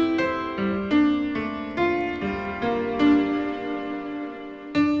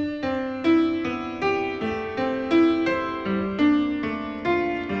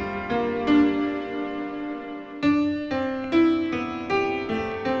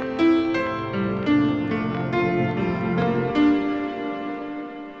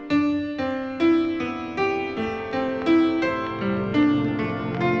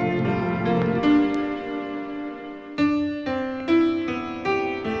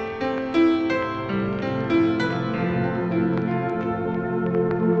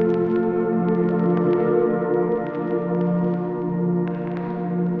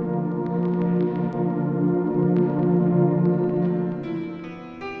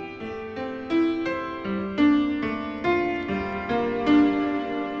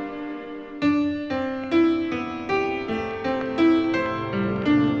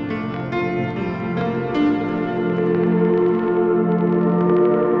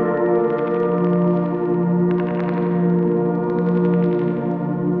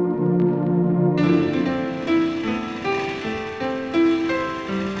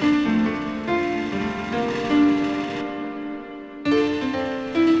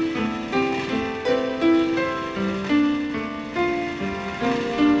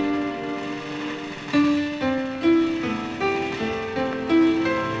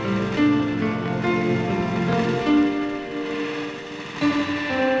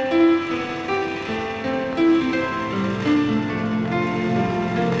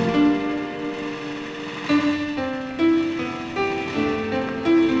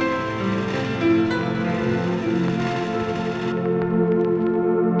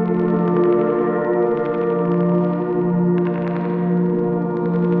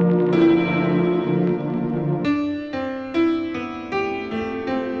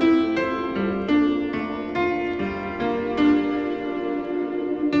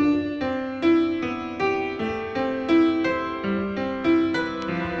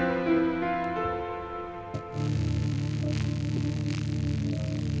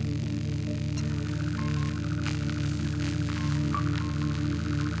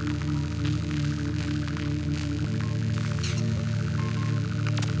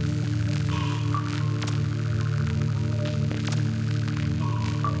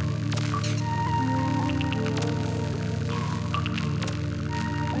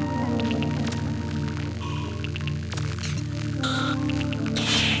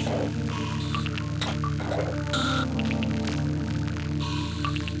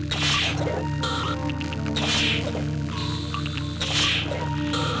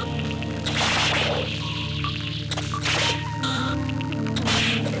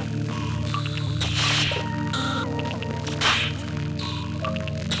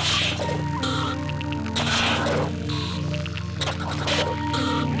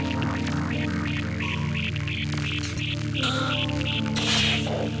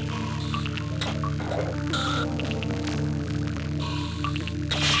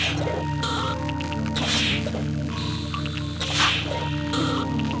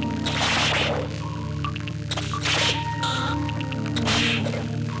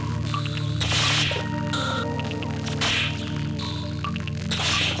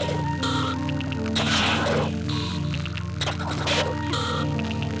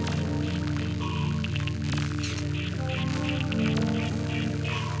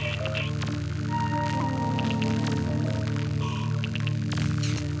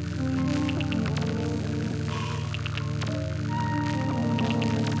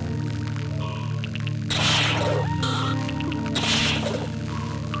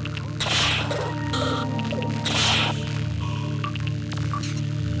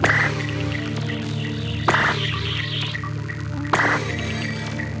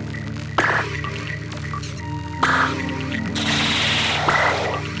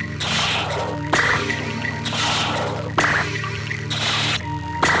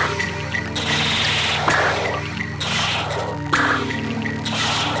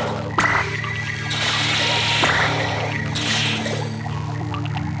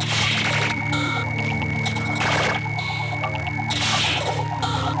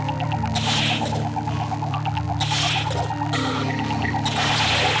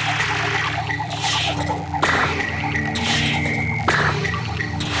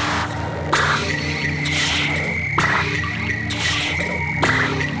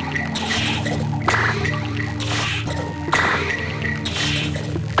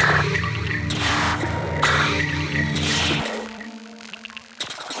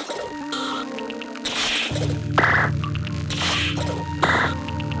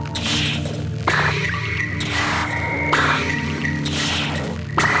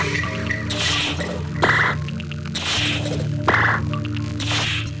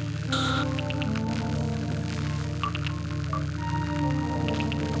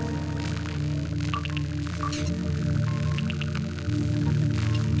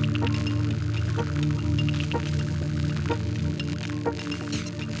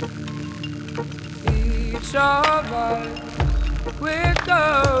 survive. We're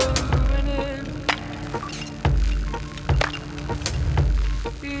going in,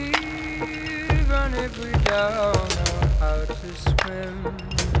 even if we don't know how to swim.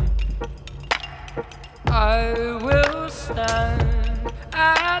 I will stand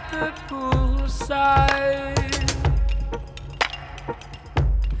at the poolside,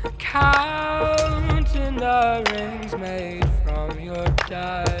 counting the rings made from your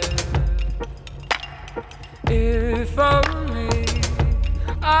dive. If only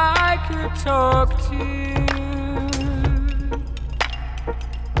I could talk to you,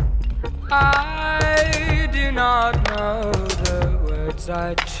 I do not know the words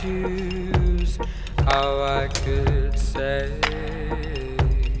I choose, how I could say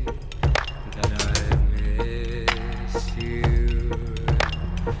that I miss you.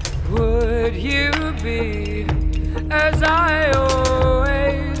 Would you be as I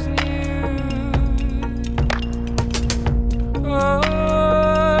always knew? Or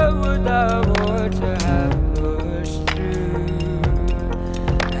would the water have pushed through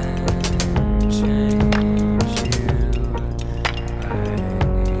and changed you? I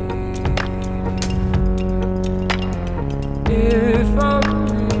need you. If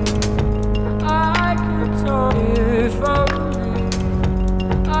only I could talk. If only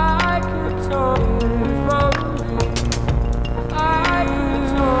I could talk. If only I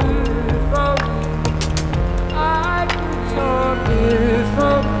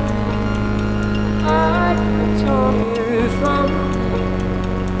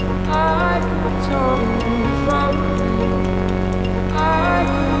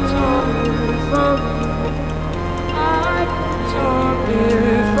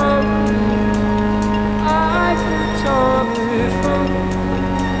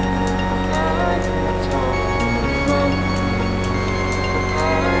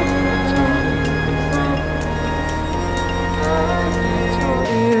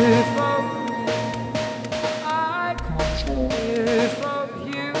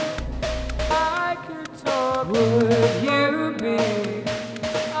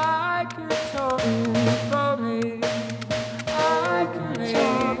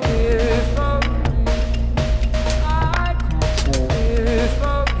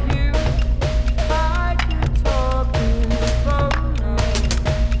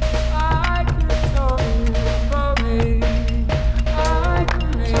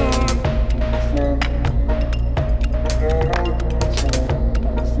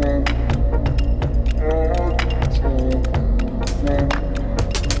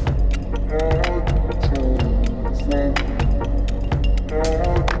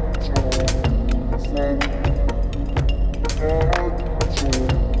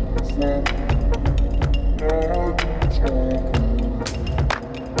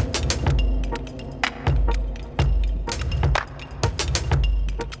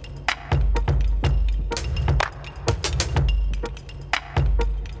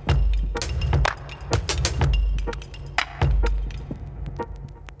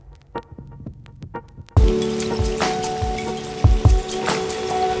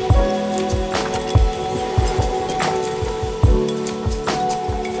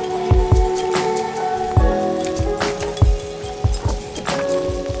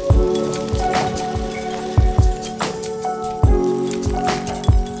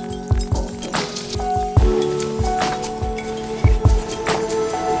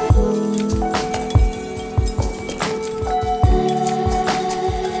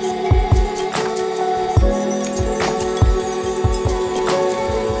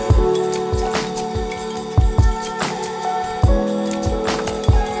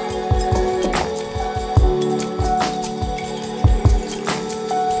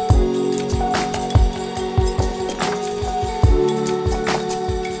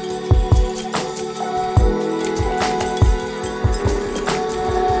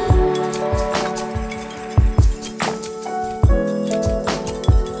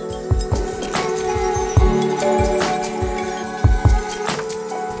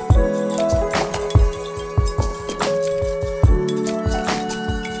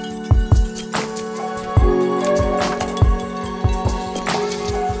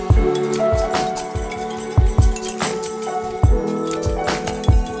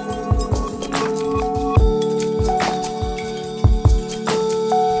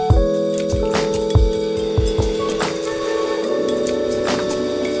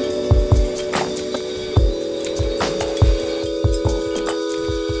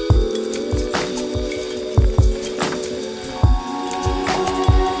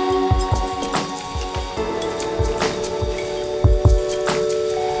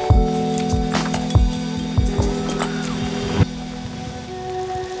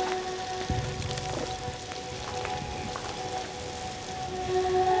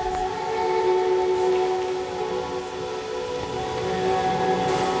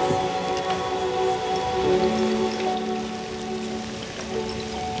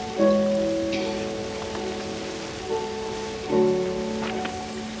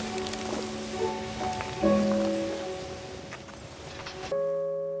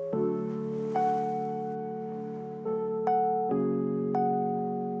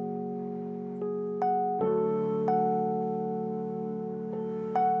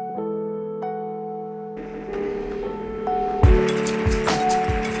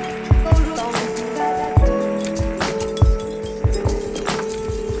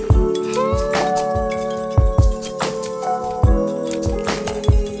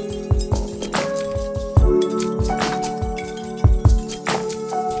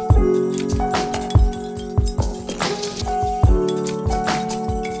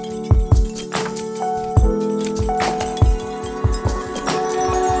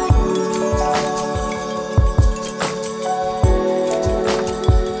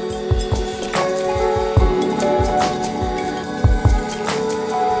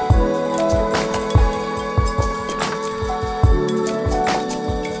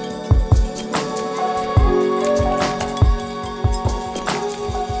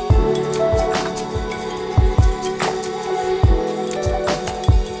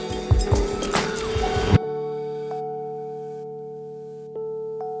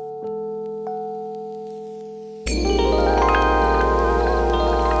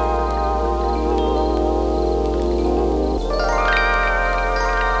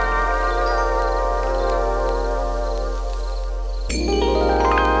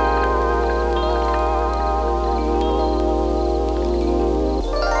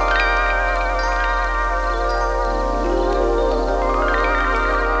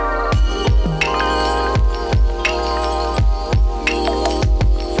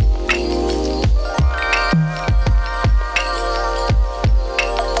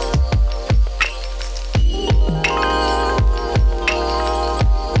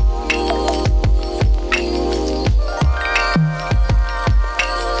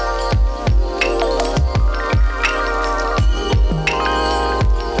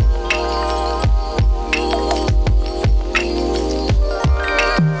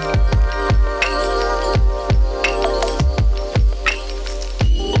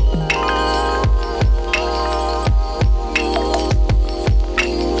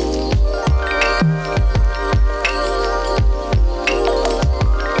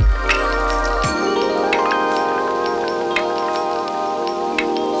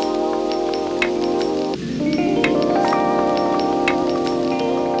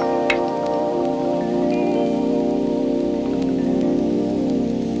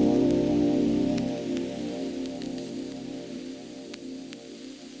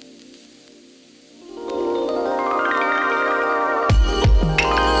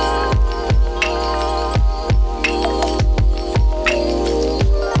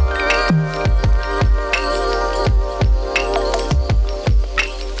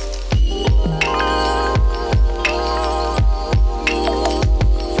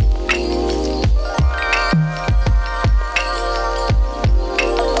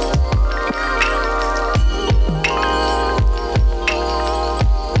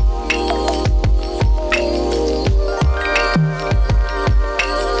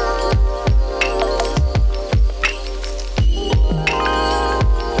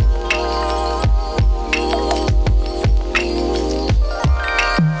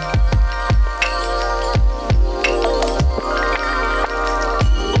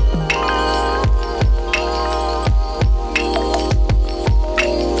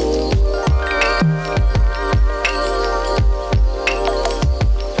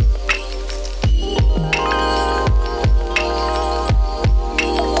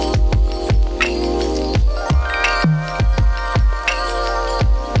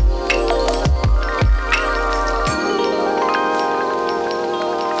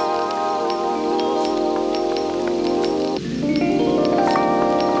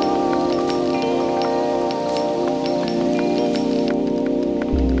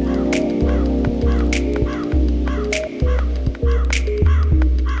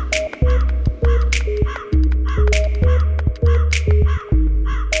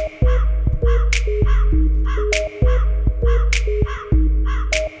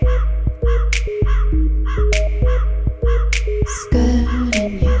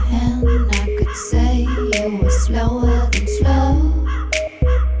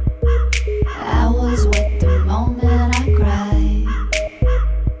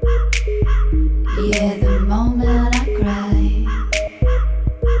Yeah, the moment I cried.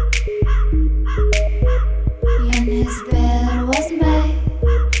 And his bed was made,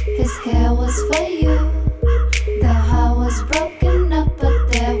 his hair was for you. The heart was broken up,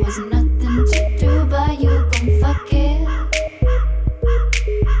 but there was nothing to do but you gon' fuck it.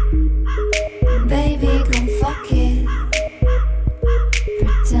 Baby, gon' fuck it.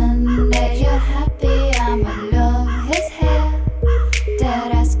 Pretend that you're happy, I'ma love his hair.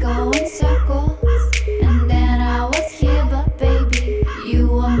 Dead ass go in circles. And then I was here, but baby, you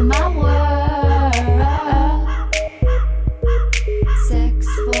were my world. Sex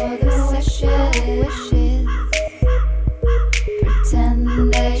for the wishes.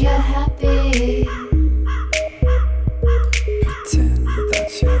 Pretend that you're happy. Pretend that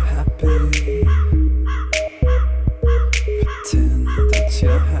you're happy. Pretend that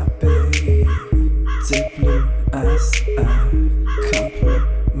you're happy. Deep blue as I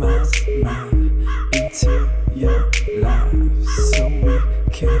compromise my into your life, so we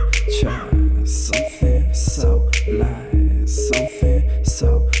can try something so light, something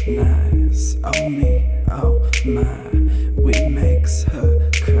so nice. Oh me, oh my, we makes her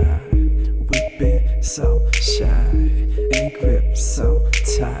cry. We've been so shy and grip so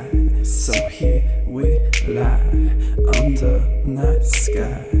tight, so here we lie under night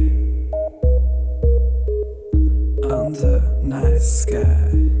sky, under night sky,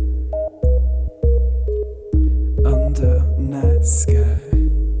 under night sky.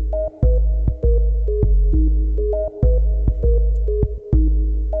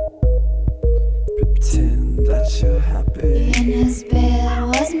 Pretend that you're happy. And his bed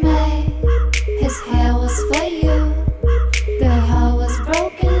was made, his hair was for you. The heart was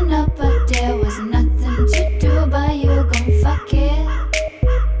broken up, but there was nothing to do but you gon' fuck it.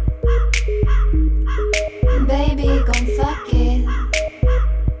 Baby, gon' fuck it.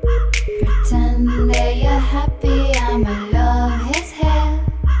 Pretend that you're happy, I'ma love his hair.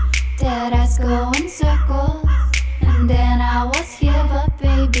 Dead ass go in circles. And then I was here, but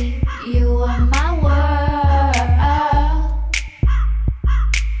baby, you were my world.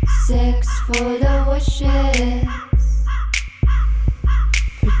 Sex for the wishes.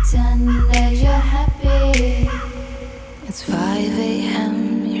 Pretend that you're happy. It's 5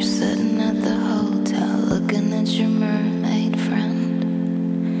 a.m. You're sitting at the hotel looking at your mermaid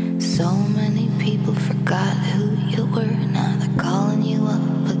friend. So many people forgot who you were. Now they're calling you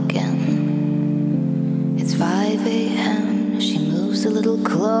up again. It's 5 a.m. She moves a little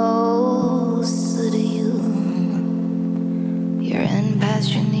closer to you. You're in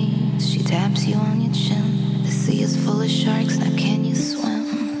past your knees. She taps you on your chin. The sea is full of sharks. Now can you swim?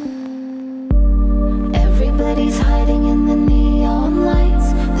 Everybody's hiding in the neon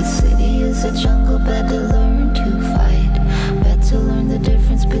lights. The city is a jungle, better learn to fight. Better learn the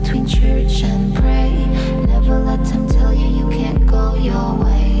difference between church and pray. Never let them tell you you can't go your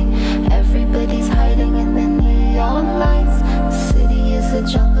way. Everybody's hiding in the neon lights. The city is a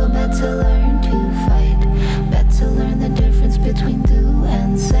jungle, better learn to fight. Better learn the difference between do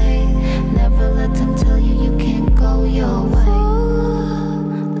and say. Never let them tell you you can't go your way.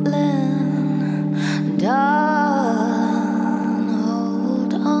 Darling,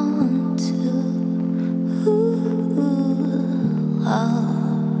 hold on to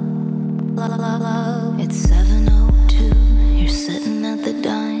love. It's 7:02. You're sitting at the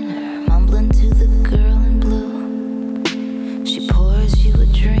diner, mumbling to the girl in blue. She pours you a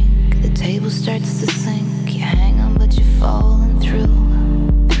drink. The table starts to sink. You hang on, but you're falling through.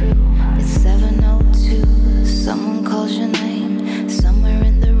 It's 7:02. Someone calls your name. Somewhere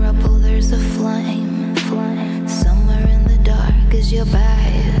in the rubble, there's a flame. Somewhere in the dark is your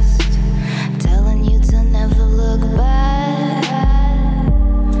past, telling you to never look back.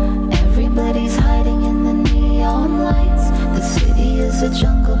 Everybody's hiding in the neon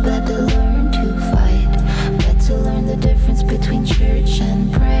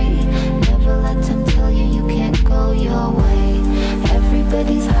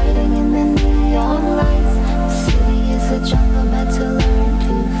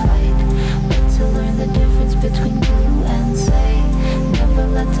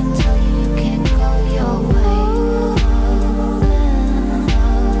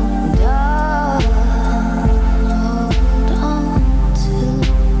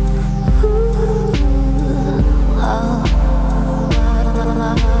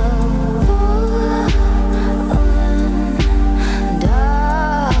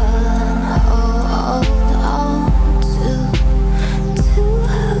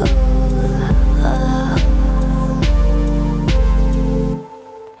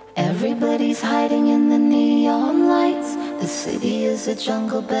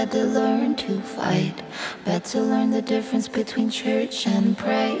had to learn to fight. Better learn the difference between church and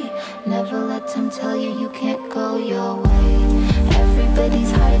pray. Never let them tell you you can't go your way. Everybody's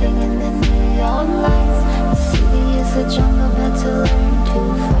hiding in the neon lights. The city is a jungle, better learn to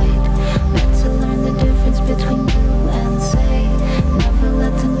fight. Better learn the difference between do and say. Never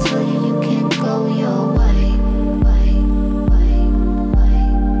let them tell you you can't go your way.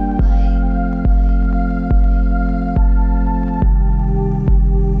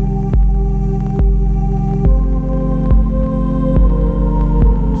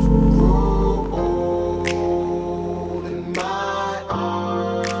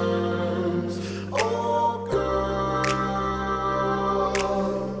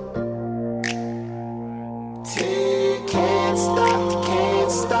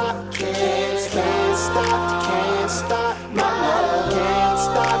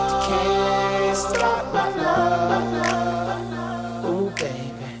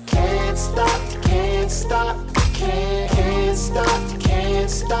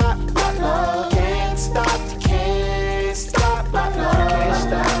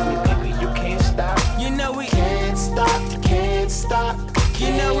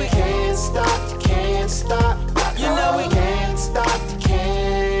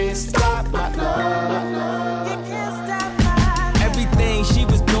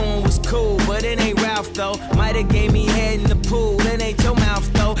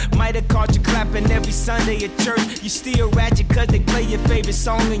 Every Sunday at church, you still ratchet cause they play your favorite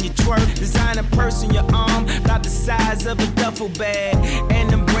song and you twerk. Designer purse in your arm, about the size of a duffel bag. And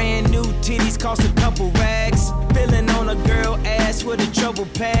them brand new titties cost a couple rags. Feeling on a girl ass with a trouble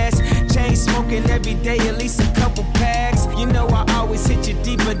pass. Chain smoking every day, at least a couple packs. You know I always hit you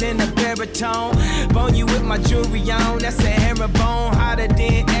deeper than a baritone. Bone you with my jewelry on, that's a herringbone. Hotter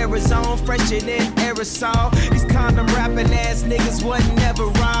than Arizona, fresher than aerosol. These condom rapping ass niggas wasn't never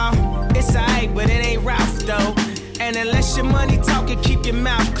wrong. It's alright, but it ain't Ralph though. And unless your money talking, keep your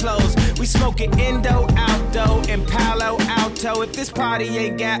mouth closed. We smoking Indo, Aldo, and Palo Alto. If this party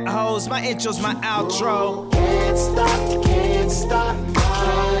ain't got hoes, my intro's my outro. Can't stop, can't stop,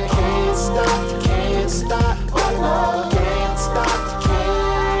 can't stop, can't stop, my love. Can't stop,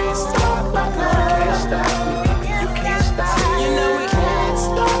 can't stop, my love. Can't stop, you can't stop. You know we can't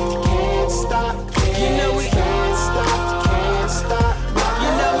stop, can't stop, you know we can't stop, can't stop. You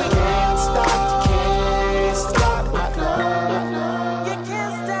know we can't stop, can't stop, my love. You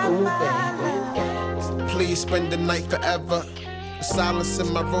can't stop, my love. Please spend the night forever. The silence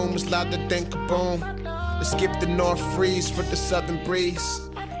in my room is louder than kaboom. Let's skip the north freeze for the southern breeze.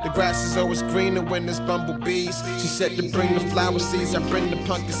 The grass is always greener when there's bumblebees. She said to bring the flower seeds, I bring the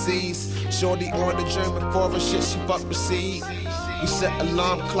pumpkin seeds. Shorty on the journey before her shit, she fuck with seed. We set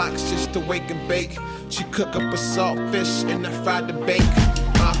alarm clocks just to wake and bake. She cook up a saltfish and I fried the bake.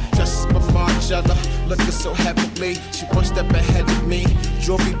 Just my Margiela, looking so heavenly. She one step ahead of me.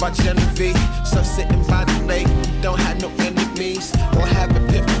 Jewelry by Genevieve, sun sitting by the lake. Don't have no enemies or have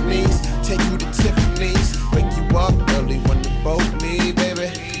epiphanies. Take you to Tiffany's, wake you up early when the boat leave, baby.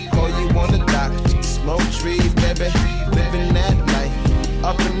 Call you on the dock, smoke trees, baby. Living that life,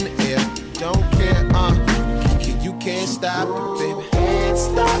 up in the air, don't care, you can't stop it, baby. Can't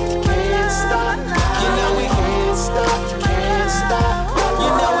stop, can't stop. You know we can't stop, can't stop. You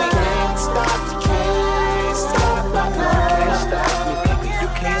know we can't stop, can't stop. Can't stop, you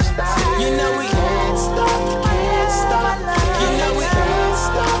can't stop. You know we can't stop, can't stop. You know we can't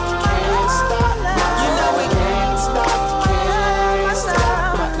stop, can't stop. You know we can't stop, can't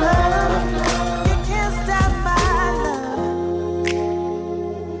stop. You can't stop my love.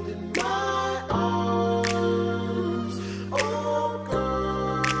 In my arms, oh girl.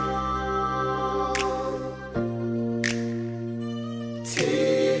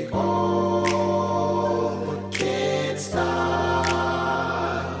 Take all, but can't stop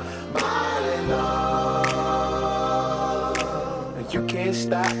my love. You can't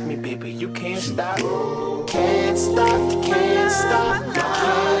stop me, baby, you can't stop. Can't stop, can't stop,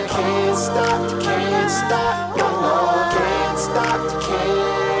 can't stop, can't stop my love. Can't stop,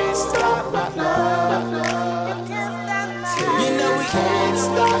 can't stop my love. You know we can't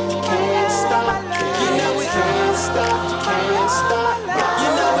stop, can't stop. You know we can't stop, can't stop. You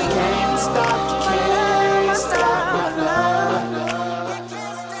know we can't stop, can't stop my love.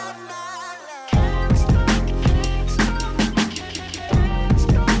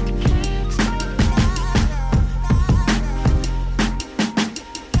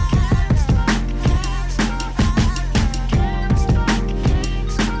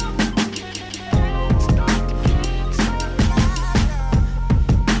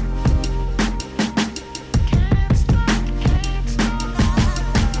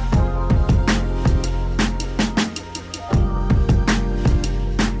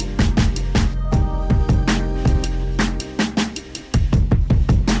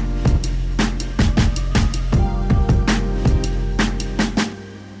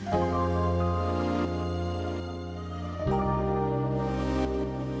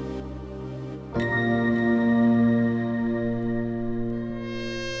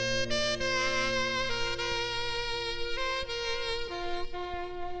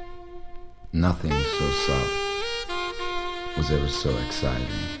 Nothing so soft was ever so exciting.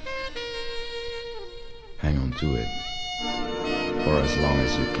 Hang on to it for as long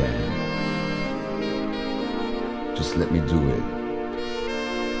as you can. Just let me do it.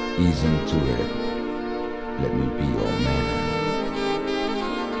 Ease into it. Let me be your man.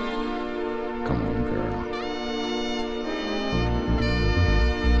 Come on, girl.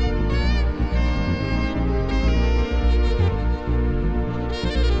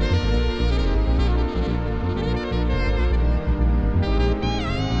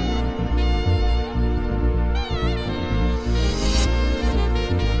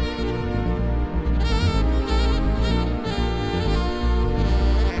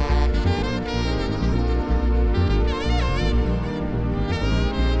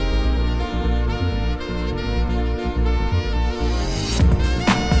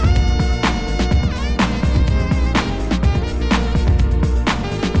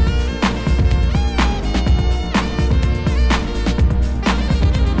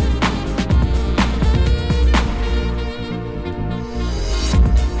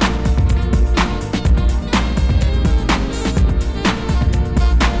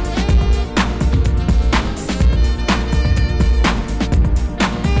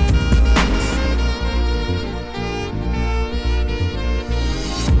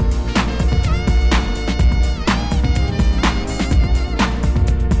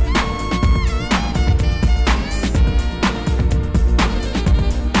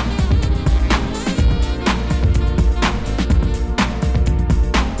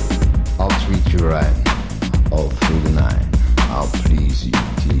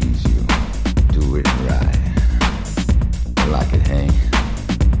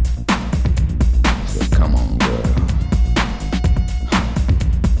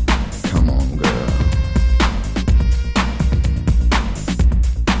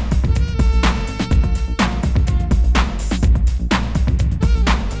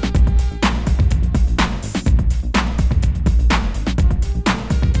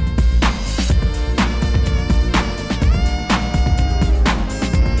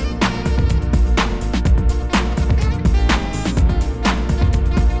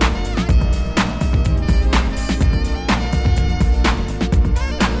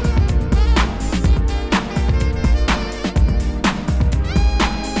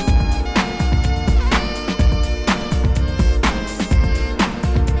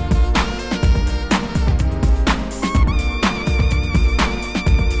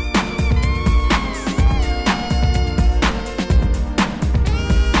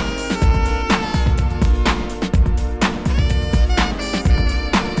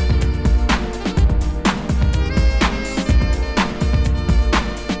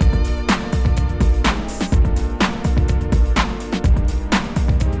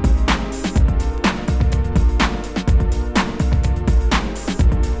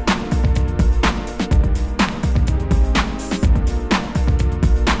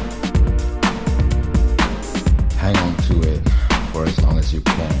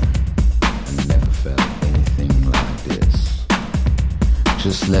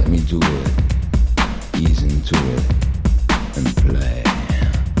 Just let me do it, ease into it, and play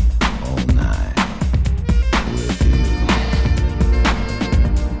all night with you.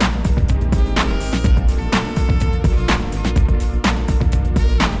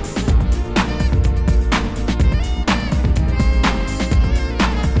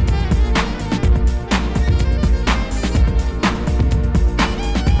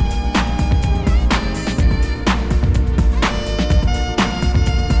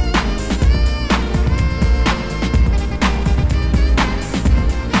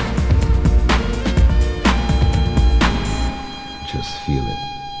 Just feel it.